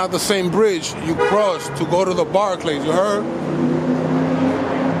this is not the same bridge you cross to go to the Barclays, you heard?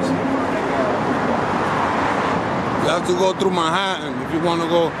 You have to go through Manhattan. If you want to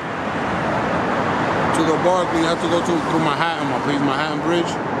go to the Barclays, you have to go through Manhattan, my please, Manhattan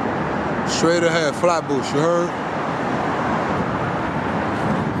Bridge. Straight ahead, Flatbush, you heard?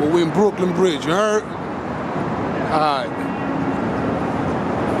 Well, we in Brooklyn Bridge, you heard? Alright.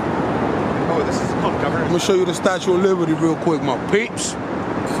 Oh, this is called Governor. I'm gonna show you the Statue of Liberty real quick, my peeps.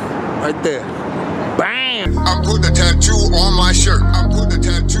 Right there. Bam! I put the tattoo on my shirt. I put the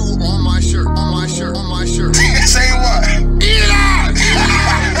tattoo on my shirt. On my shirt. On my shirt. Say what? Eli!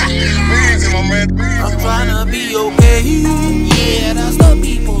 Easy, my man. I'm tryna be okay. Yeah, that's the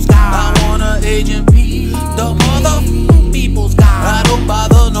people's guy. I want an Agent P, the mother people's guy. I don't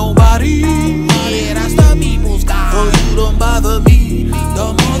bother nobody. Yeah, that's the people's guy. So you don't bother me,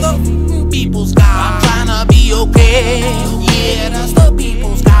 the mother people's guy. I'm tryna be okay. Yeah, that's the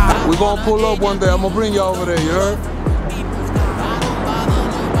people's guy. We gonna pull up one day. I'm gonna bring you over there, you heard?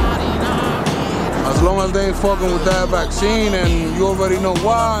 As long as they ain't fucking with that vaccine and you already know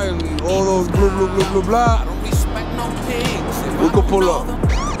why and all those blah, blah, blah, blah, blah, we could pull up.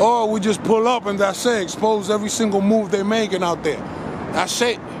 Or we just pull up and that's it. Expose every single move they making out there. That's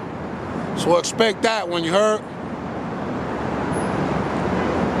it. So expect that when you heard.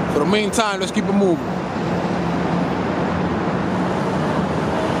 For the meantime, let's keep it moving.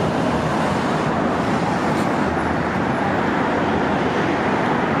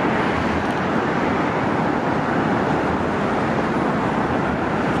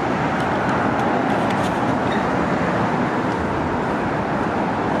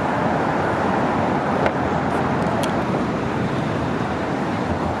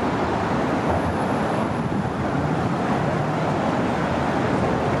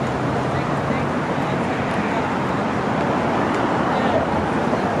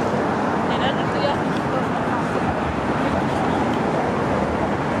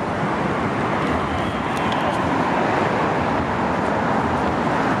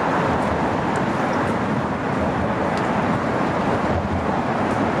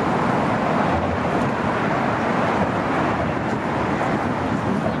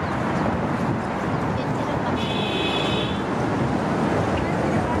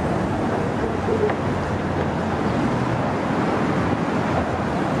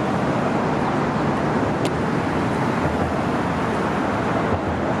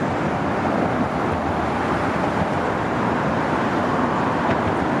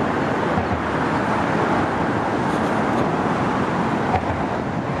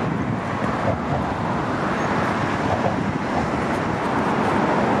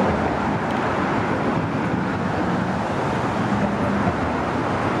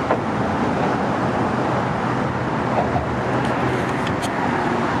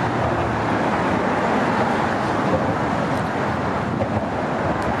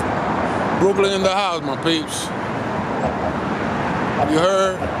 Brooklyn in the house, my peeps. You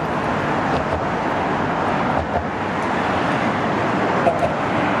heard?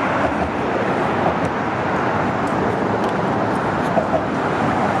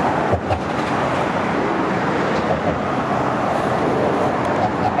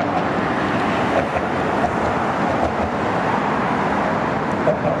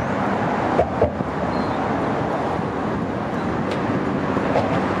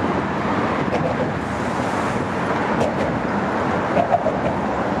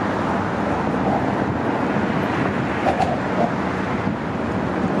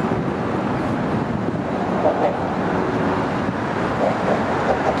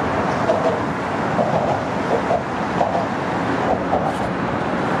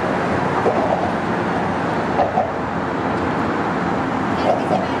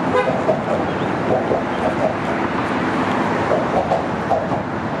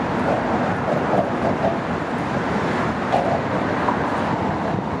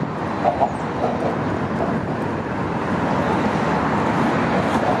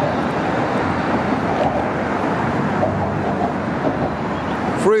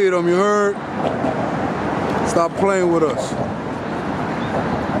 Freedom, you heard? Stop playing with us.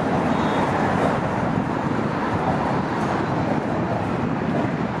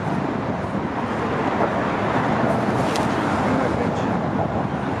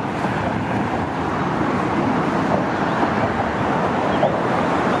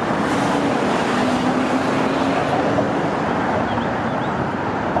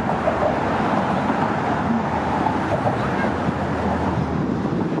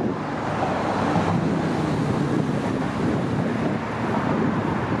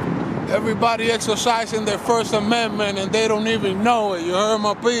 Everybody exercising their First Amendment and they don't even know it. You heard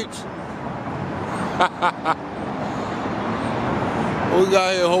my peeps? We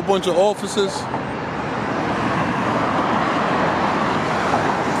got here a whole bunch of officers.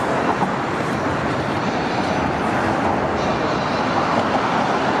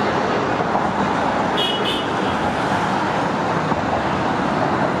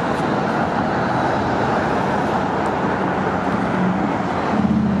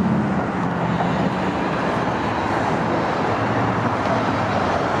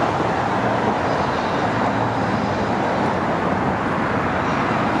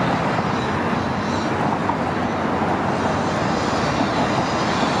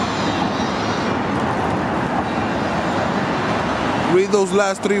 Read those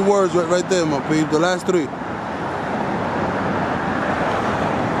last 3 words right there, my peep. The last 3.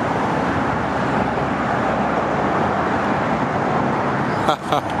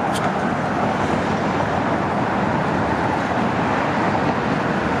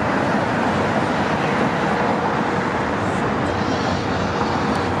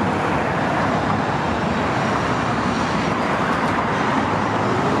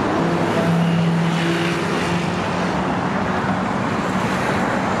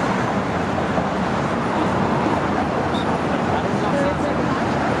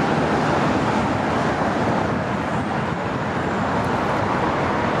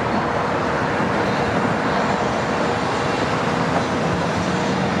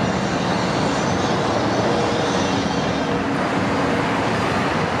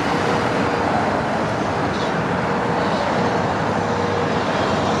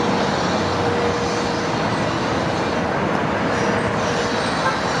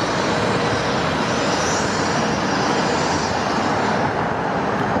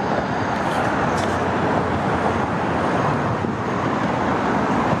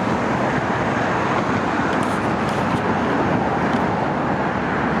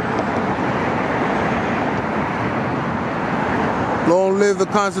 Long live the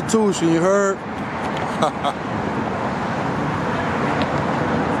Constitution, you heard?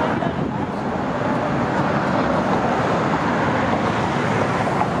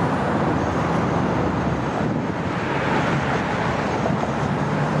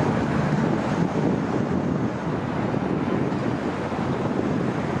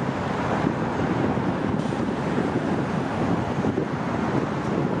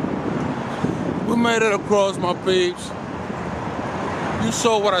 We made it across, my peeps. You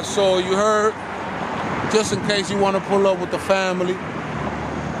saw what I saw, you heard? Just in case you want to pull up with the family.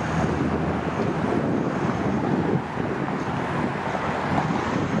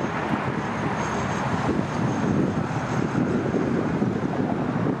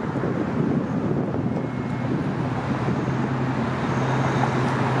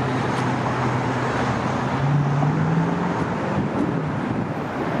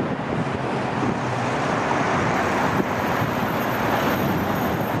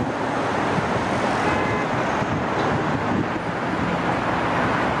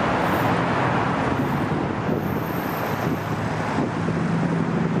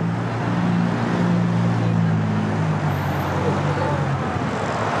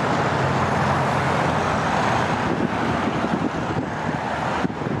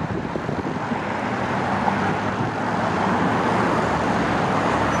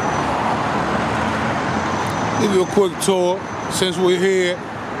 Give you a quick tour since we're here.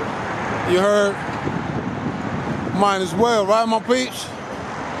 You heard? Might as well, right, my peeps?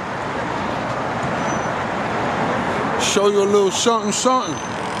 Show you a little something, something.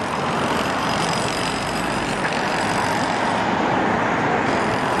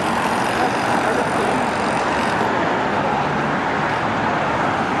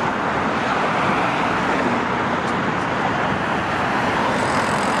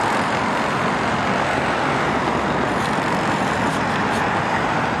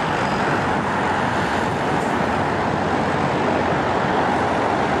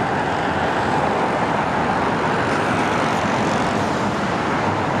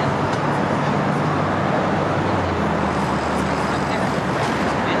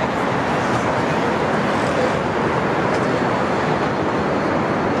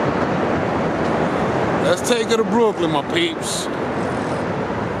 take her to Brooklyn, my peeps.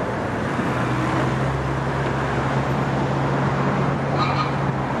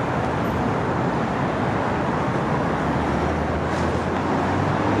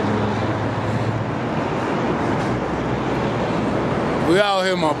 We out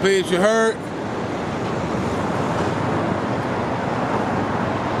here, my peeps, you heard?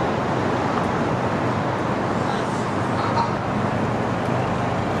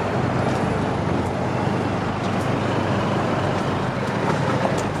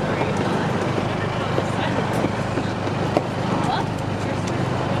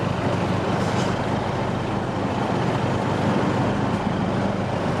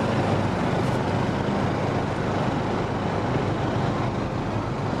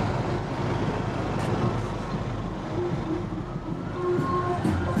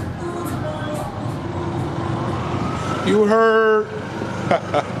 You heard?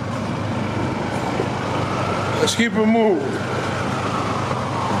 Let's keep it moving.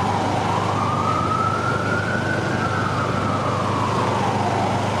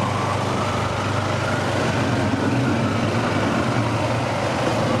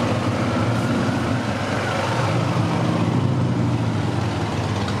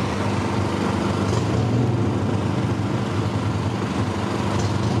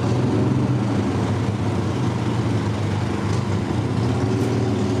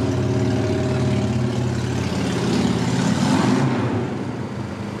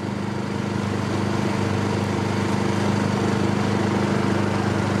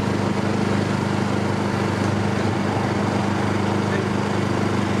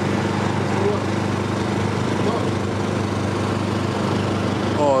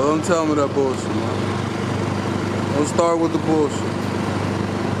 Don't tell me that bullshit, man. Don't start with the bullshit.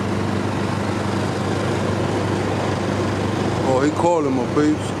 Oh, he calling my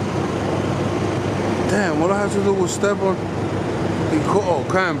peeps. Damn, what I have to do was step on. He call. Oh,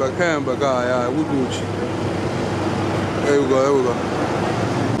 cam back. All right, we Gucci. There we go.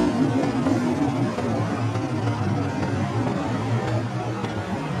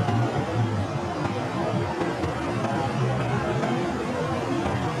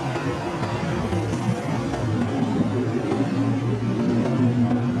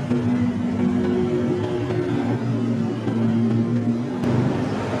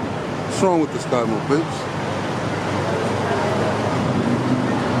 What's wrong with this guy, my peeps?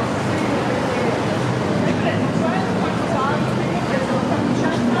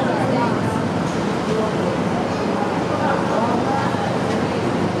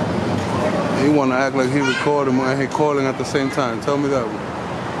 He wanna act like he recording and he calling at the same time. Tell me that one.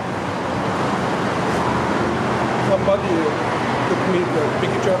 Somebody took me the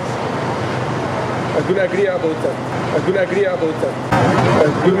pictures. I do not agree about that.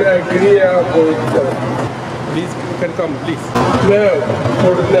 Please, you can come, please. No,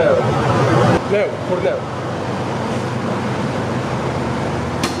 for now.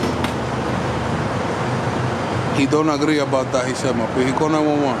 He don't agree about that, he said, my people. He called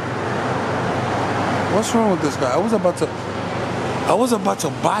 911. What's wrong with this guy? I was about to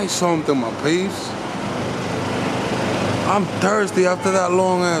buy something, my peeps. I'm thirsty after that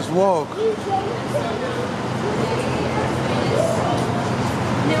long ass walk.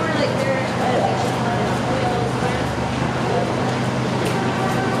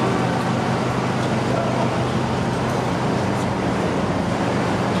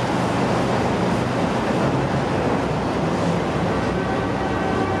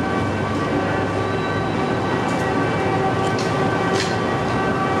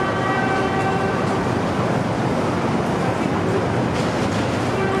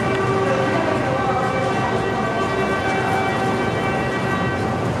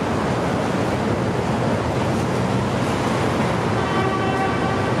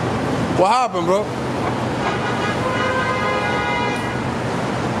 What happened, bro?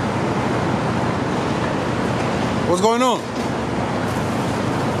 What's going on?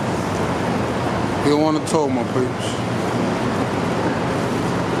 He don't want to talk, my peeps.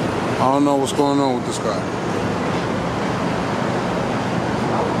 I don't know what's going on with this guy.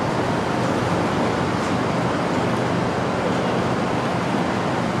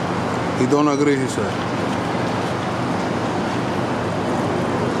 He don't agree, he said.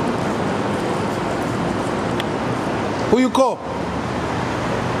 Who you call?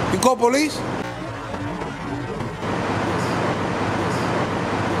 You call police?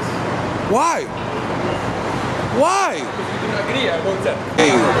 Why? Why? Because you don't agree about that.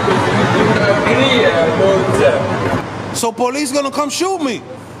 Hey. You don't agree about that. So police gonna come shoot me?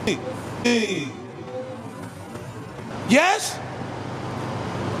 Hey. Yes?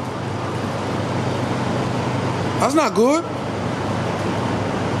 That's not good.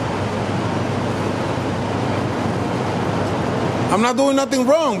 I'm not doing nothing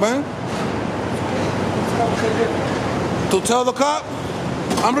wrong, man. To tell the cop?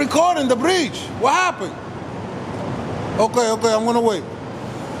 I'm recording the breach. What happened? Okay, I'm gonna wait.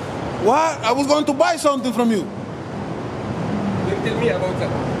 What? I was going to buy something from you. Don't tell me about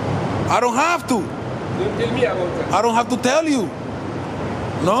that. I don't have to. Don't tell me about that. I don't have to tell you.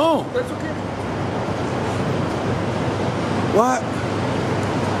 No. That's okay. What?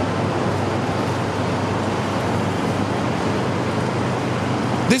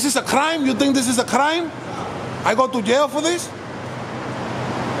 This is a crime? You think this is a crime? I go to jail for this? I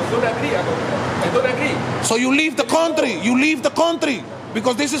don't agree about that. I don't agree. So you leave the country. You leave the country.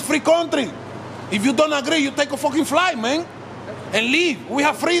 Because this is free country. If you don't agree, you take a fucking flight, man. And leave. We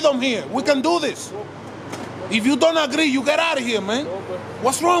have freedom here. We can do this. If you don't agree, you get out of here, man.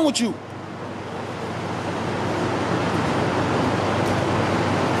 What's wrong with you?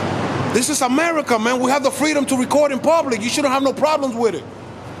 This is America, man. We have the freedom to record in public. You shouldn't have no problems with it.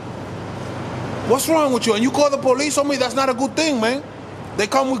 What's wrong with you? And you call the police on me? That's not a good thing, man. They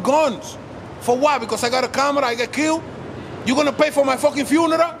come with guns. For what? Because I got a camera, I get killed? You gonna pay for my fucking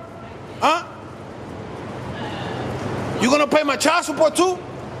funeral? Huh? You gonna pay my child support too?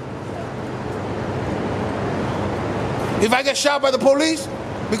 If I get shot by the police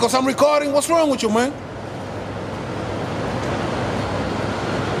because I'm recording, what's wrong with you, man?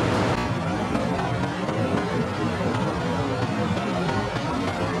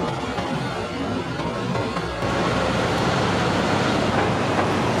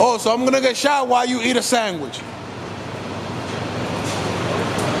 Oh, so I'm gonna get shot while you eat a sandwich.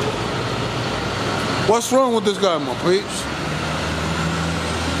 What's wrong with this guy, my peeps?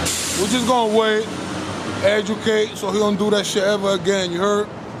 We're just gonna wait, educate, so he don't do that shit ever again, you heard?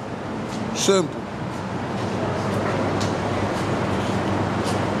 Simple.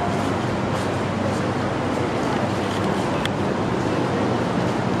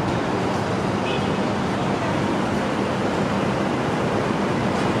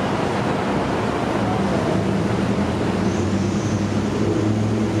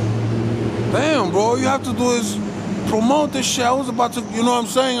 Damn, bro, all you have to do is promote this shit. I was about to, you know what I'm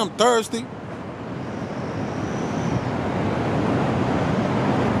saying? I'm thirsty.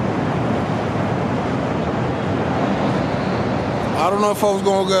 I don't know if I was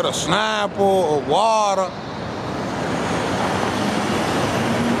gonna get a Snapple or water.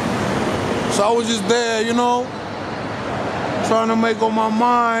 So I was just there, you know, trying to make up my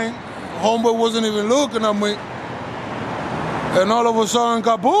mind. Homeboy wasn't even looking at me. And all of a sudden,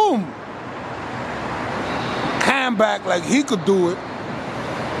 kaboom! Came back like he could do it.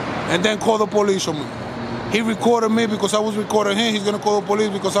 And then call the police on me. He recorded me because I was recording him. He's gonna call the police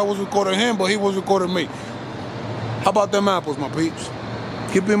because I was recording him, but he was recording me. How about them apples, my peeps?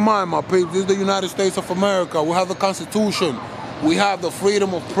 Keep in mind, my peeps, this is the United States of America. We have the Constitution. We have the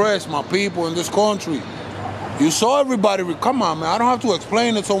freedom of press, my people, in this country. You saw everybody, come on, man. I don't have to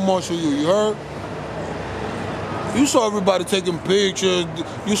explain it so much to you, you heard? You saw everybody taking pictures.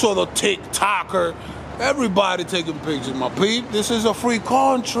 You saw the TikToker. Everybody taking pictures, my peep. This is a free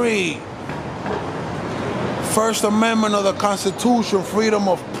country. First Amendment of the Constitution, freedom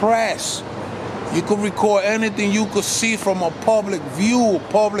of press. You could record anything you could see from a public view,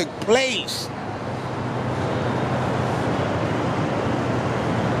 public place.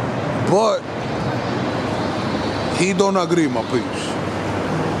 But he don't agree, my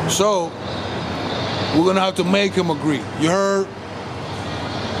peeps. So we're gonna have to make him agree. You heard?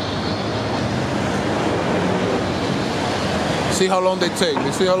 See how long they take.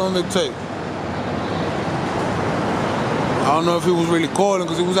 Let's see how long they take. I don't know if he was really calling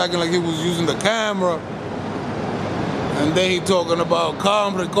because he was acting like he was using the camera. And then he talking about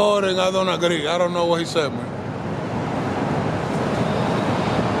calm recording. I don't agree. I don't know what he said, man.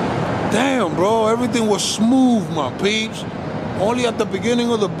 Damn, bro. Everything was smooth, my peeps. Only at the beginning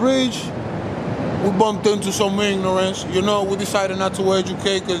of the bridge, we bumped into some ignorance. You know, we decided not to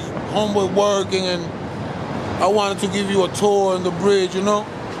educate because homeboy working and I wanted to give you a tour on the bridge, you know.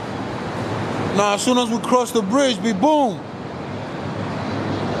 Now, as soon as we cross the bridge, be boom.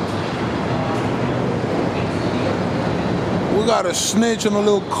 We got a snitch in a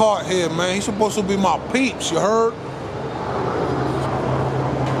little cart here, man. He's supposed to be my peeps, you heard?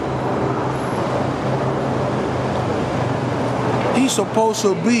 He's supposed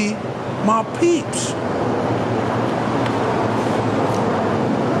to be my peeps.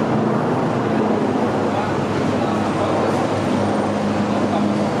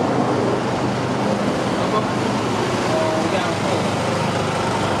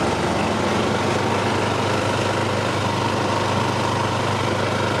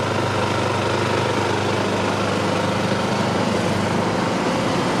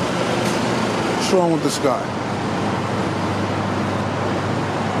 What's wrong with this guy?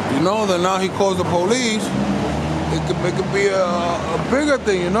 You know, then now he calls the police. It could be a bigger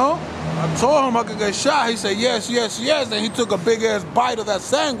thing, you know? I told him I could get shot. He said, yes, yes, yes. And he took a big-ass bite of that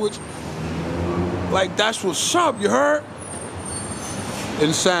sandwich. Like, that's what's up, you heard?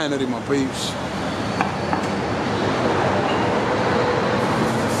 Insanity, my peeps.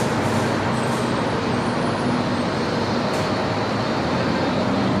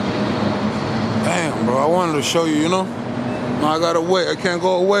 Damn, bro, I wanted to show you, you know? Now I gotta wait. I can't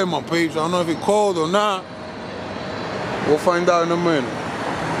go away, my peeps. I don't know if he called or not. We'll find out in a minute.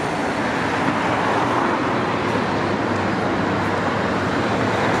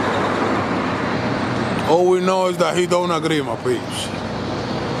 All we know is that he don't agree, my peeps.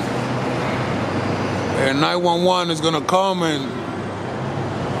 And 911 is gonna come and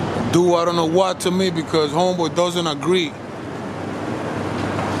do I don't know what to me because homeboy doesn't agree.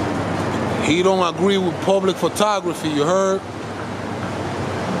 He don't agree with public photography, you heard?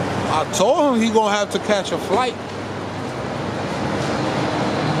 I told him he gonna have to catch a flight.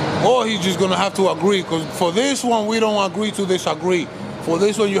 Or he's just gonna have to agree, because for this one, we don't agree to disagree. For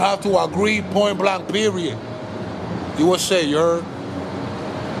this one, you have to agree, point blank, period. You would say, you heard?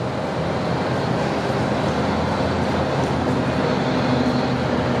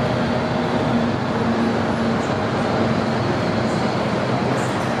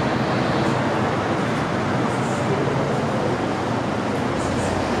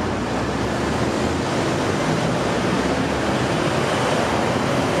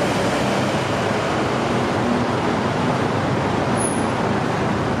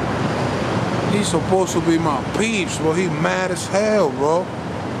 He's supposed to be my peeps, bro. He mad as hell, bro.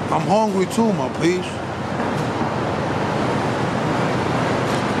 I'm hungry too, my peeps.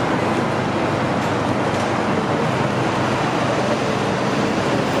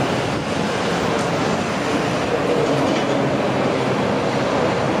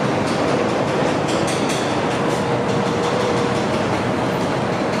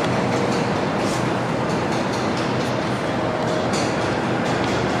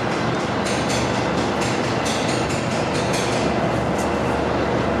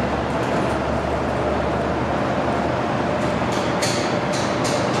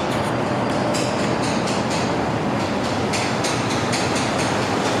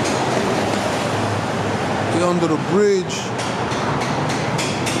 Under the bridge.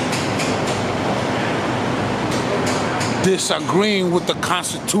 Disagreeing with the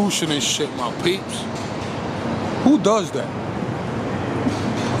Constitution and shit, my peeps. Who does that?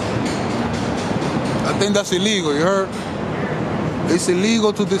 I think that's illegal, you heard? It's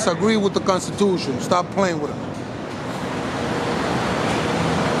illegal to disagree with the Constitution. Stop playing with it.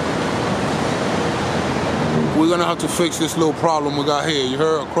 We're gonna have to fix this little problem we got here, you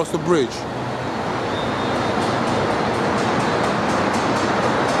heard? Across the bridge.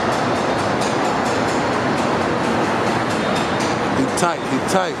 He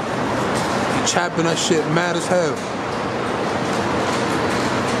tight. He chapping that shit mad as hell.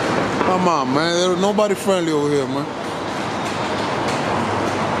 Come on, man. There's nobody friendly over here, man.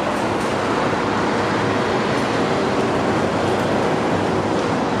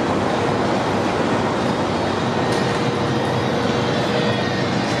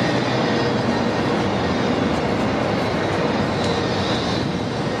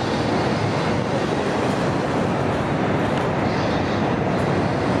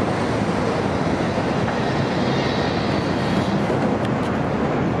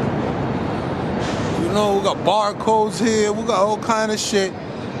 You know, we got barcodes here. We got all kind of shit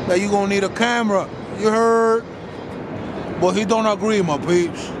that you gonna need a camera. You heard? But he don't agree, my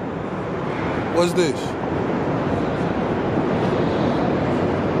peeps. What's this?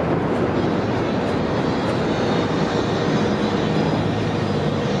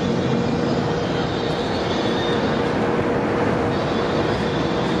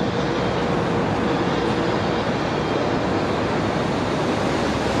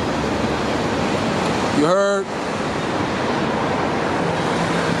 You heard?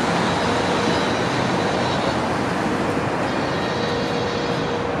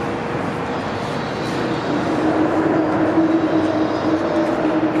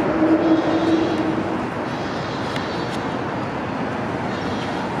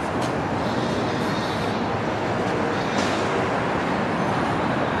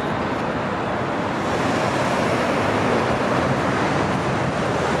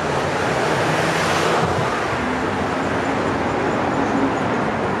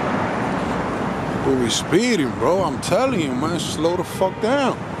 We speeding, bro. I'm telling you, man, slow the fuck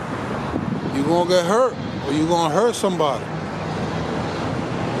down. You gonna get hurt, or you gonna hurt somebody.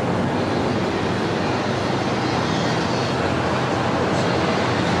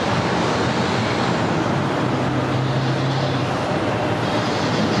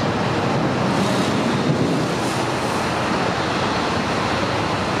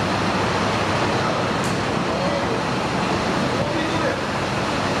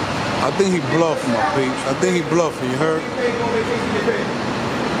 think he bluffed, my peeps. I think he bluffing, you heard?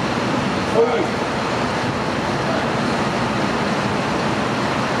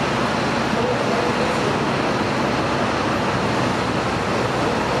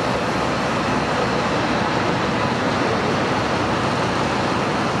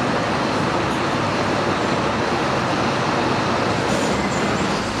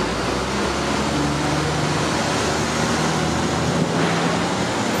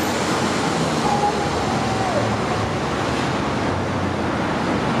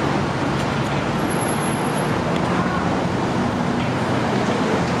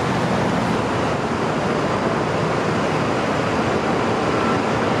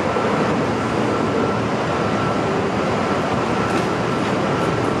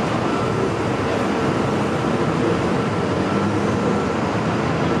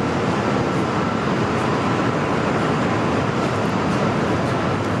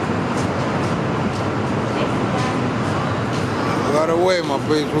 We gotta wait, my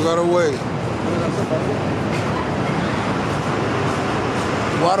peeps. We gotta wait.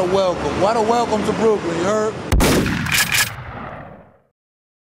 What a welcome. What a welcome to Brooklyn, you heard?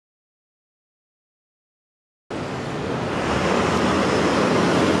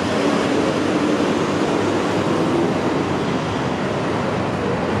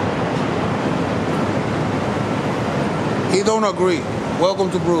 He don't agree. Welcome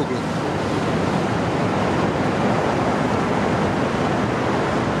to Brooklyn.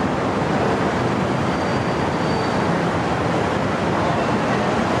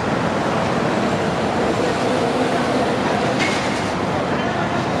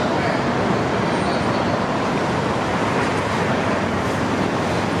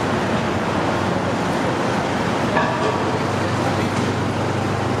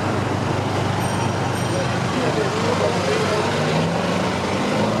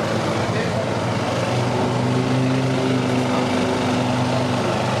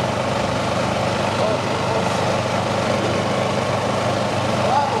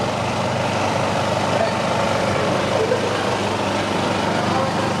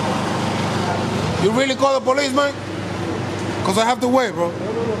 You really call the police, man? Because I have to wait, bro.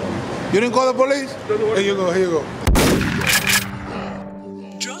 You didn't call the police? Here you go, here you go.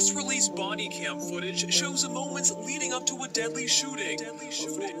 Just released body cam footage shows the moments leading up to a deadly shooting. A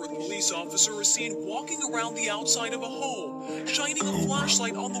Fort Worth police officer is seen walking around the outside of a home, shining a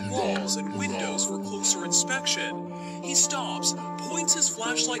flashlight on the walls and windows for closer inspection. He stops, points his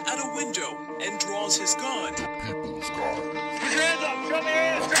flashlight at a window, and draws his gun.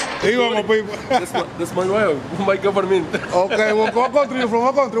 Here you go, my people. That's my wife, my government. Okay, well, what country you from?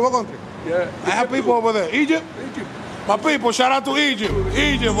 What country? What country? Yeah. I have people over there. Egypt? Egypt. My people, shout out to Egypt.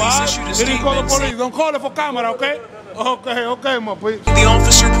 Egypt, why? They didn't call the police. Don't call it for camera, okay? Okay, my people. The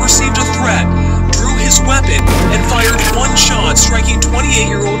officer perceived a threat, drew his weapon, and fired one shot, striking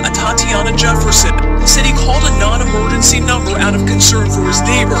 28-year-old Tatiana Jefferson. Said he called a non-emergency number out of concern for his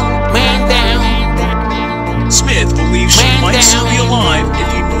neighbor. Man down. Smith believes she might still be alive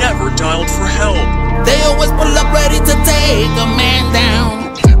if he never dialed for help. They always pull up ready to take a man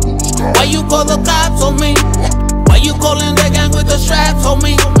down. Why you call the cops on me? Why you calling the gang with the straps on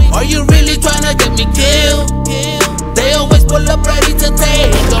me? Are you really trying to get me killed? They always pull up ready to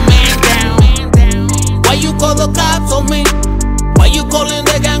take a man down. Why you call the cops on me? Why you calling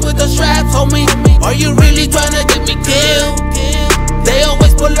the gang with the straps on me? Are you really trying to get me killed? They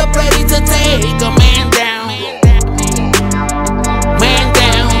always pull up ready to take a man down. Man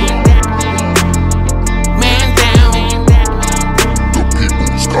down. Man down.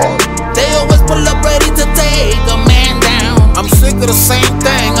 They always pull up ready to take a man down. I'm sick of the same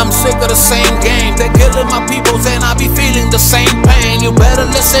thing, I'm sick of the same game. They're killing my peoples and I be feeling the same pain. You better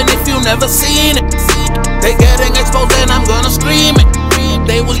listen if you never seen it. They getting exposed and I'm gonna scream it.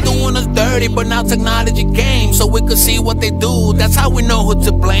 They was doing us dirty, but now technology came, so we could see what they do. That's how we know who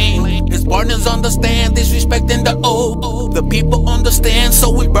to blame. His partners understand, disrespecting the oath. The people understand, so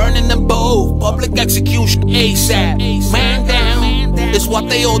we burning them both. Public execution ASAP. Man down, it's what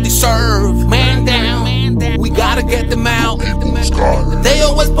they all deserve. Man down, we gotta get them out. They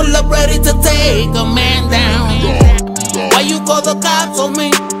always pull up ready to take a man down. Why you call the cops on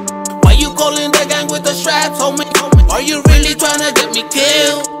me? Why you calling the gang with the straps on me? Are you really trying to get me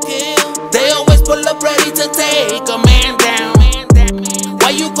killed? They always pull up ready to take a man down. Why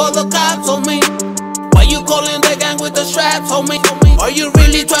you call the cops on me? Why you calling the gang with the straps on me? Are you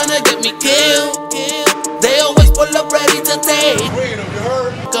really trying to get me killed? They always pull up ready to take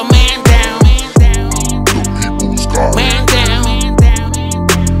a man down. Man down.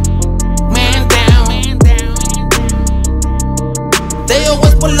 Man down. They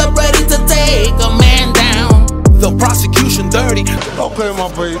always pull up ready to take a man down. The prosecution dirty. Okay, my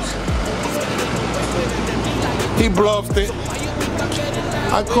babes. He bluffed it.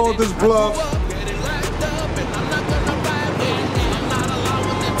 I called this bluff.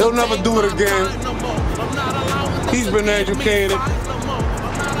 He'll never do it again. He's been educated.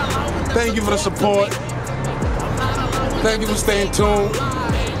 Thank you for the support. Thank you for staying tuned.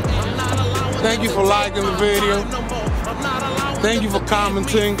 Thank you for liking the video. Thank you for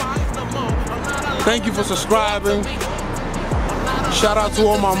commenting. Thank you for subscribing. Shout out to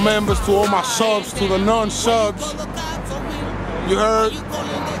all my members, to all my subs, to the non-subs. You heard?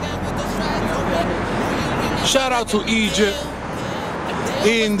 Shout out to Egypt,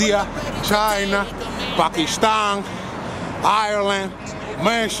 India, China, Pakistan, Ireland,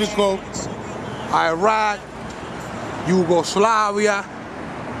 Mexico, Iraq, Yugoslavia,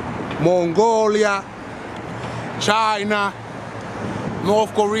 Mongolia, China,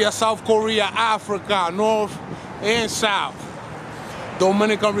 North Korea, South Korea, Africa, North and South,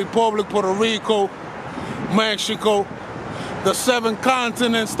 Dominican Republic, Puerto Rico, Mexico, the 7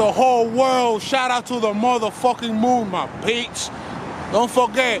 continents, the whole world. Shout out to the motherfucking moon, my peeps. Don't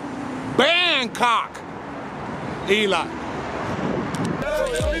forget, Bangkok, Eli.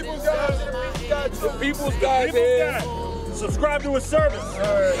 People's guys here. Subscribe to his service.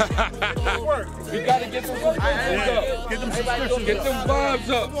 Work. We gotta get them subscriptions up. Get them subscriptions. Get them vibes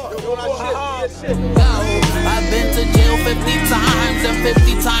up. I've been to jail 50 times, and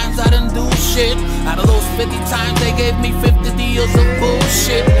 50 times I didn't do shit. Out of those 50 times, they gave me 50 deals of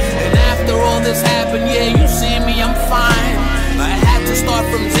bullshit. And after all this happened, yeah, you see me, I'm fine. I had to start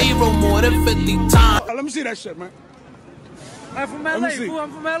from zero more than 50 times. Let me see that shit, man. I'm from LA, fool.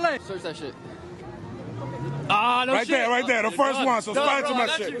 I'm from LA. Search that shit. Ah, no right shit. Right there, the first one. Subscribe to my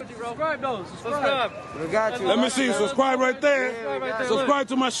shit. Subscribe, though. Subscribe. We got you. Let me see. Subscribe right there. Subscribe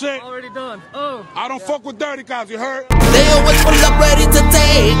to my shit. Already done. Oh. I don't fuck with dirty cops, you heard? They always pull up ready to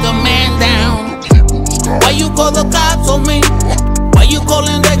take a man down. Why you call the cops on me? Why you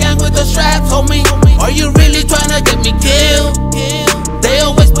calling the gang with the straps on me? Are you really trying to get me killed? They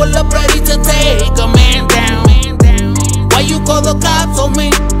always pull up ready to take a man down. Why you call the cops on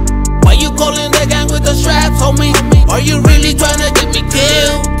me? Why you calling the gang with the straps on me?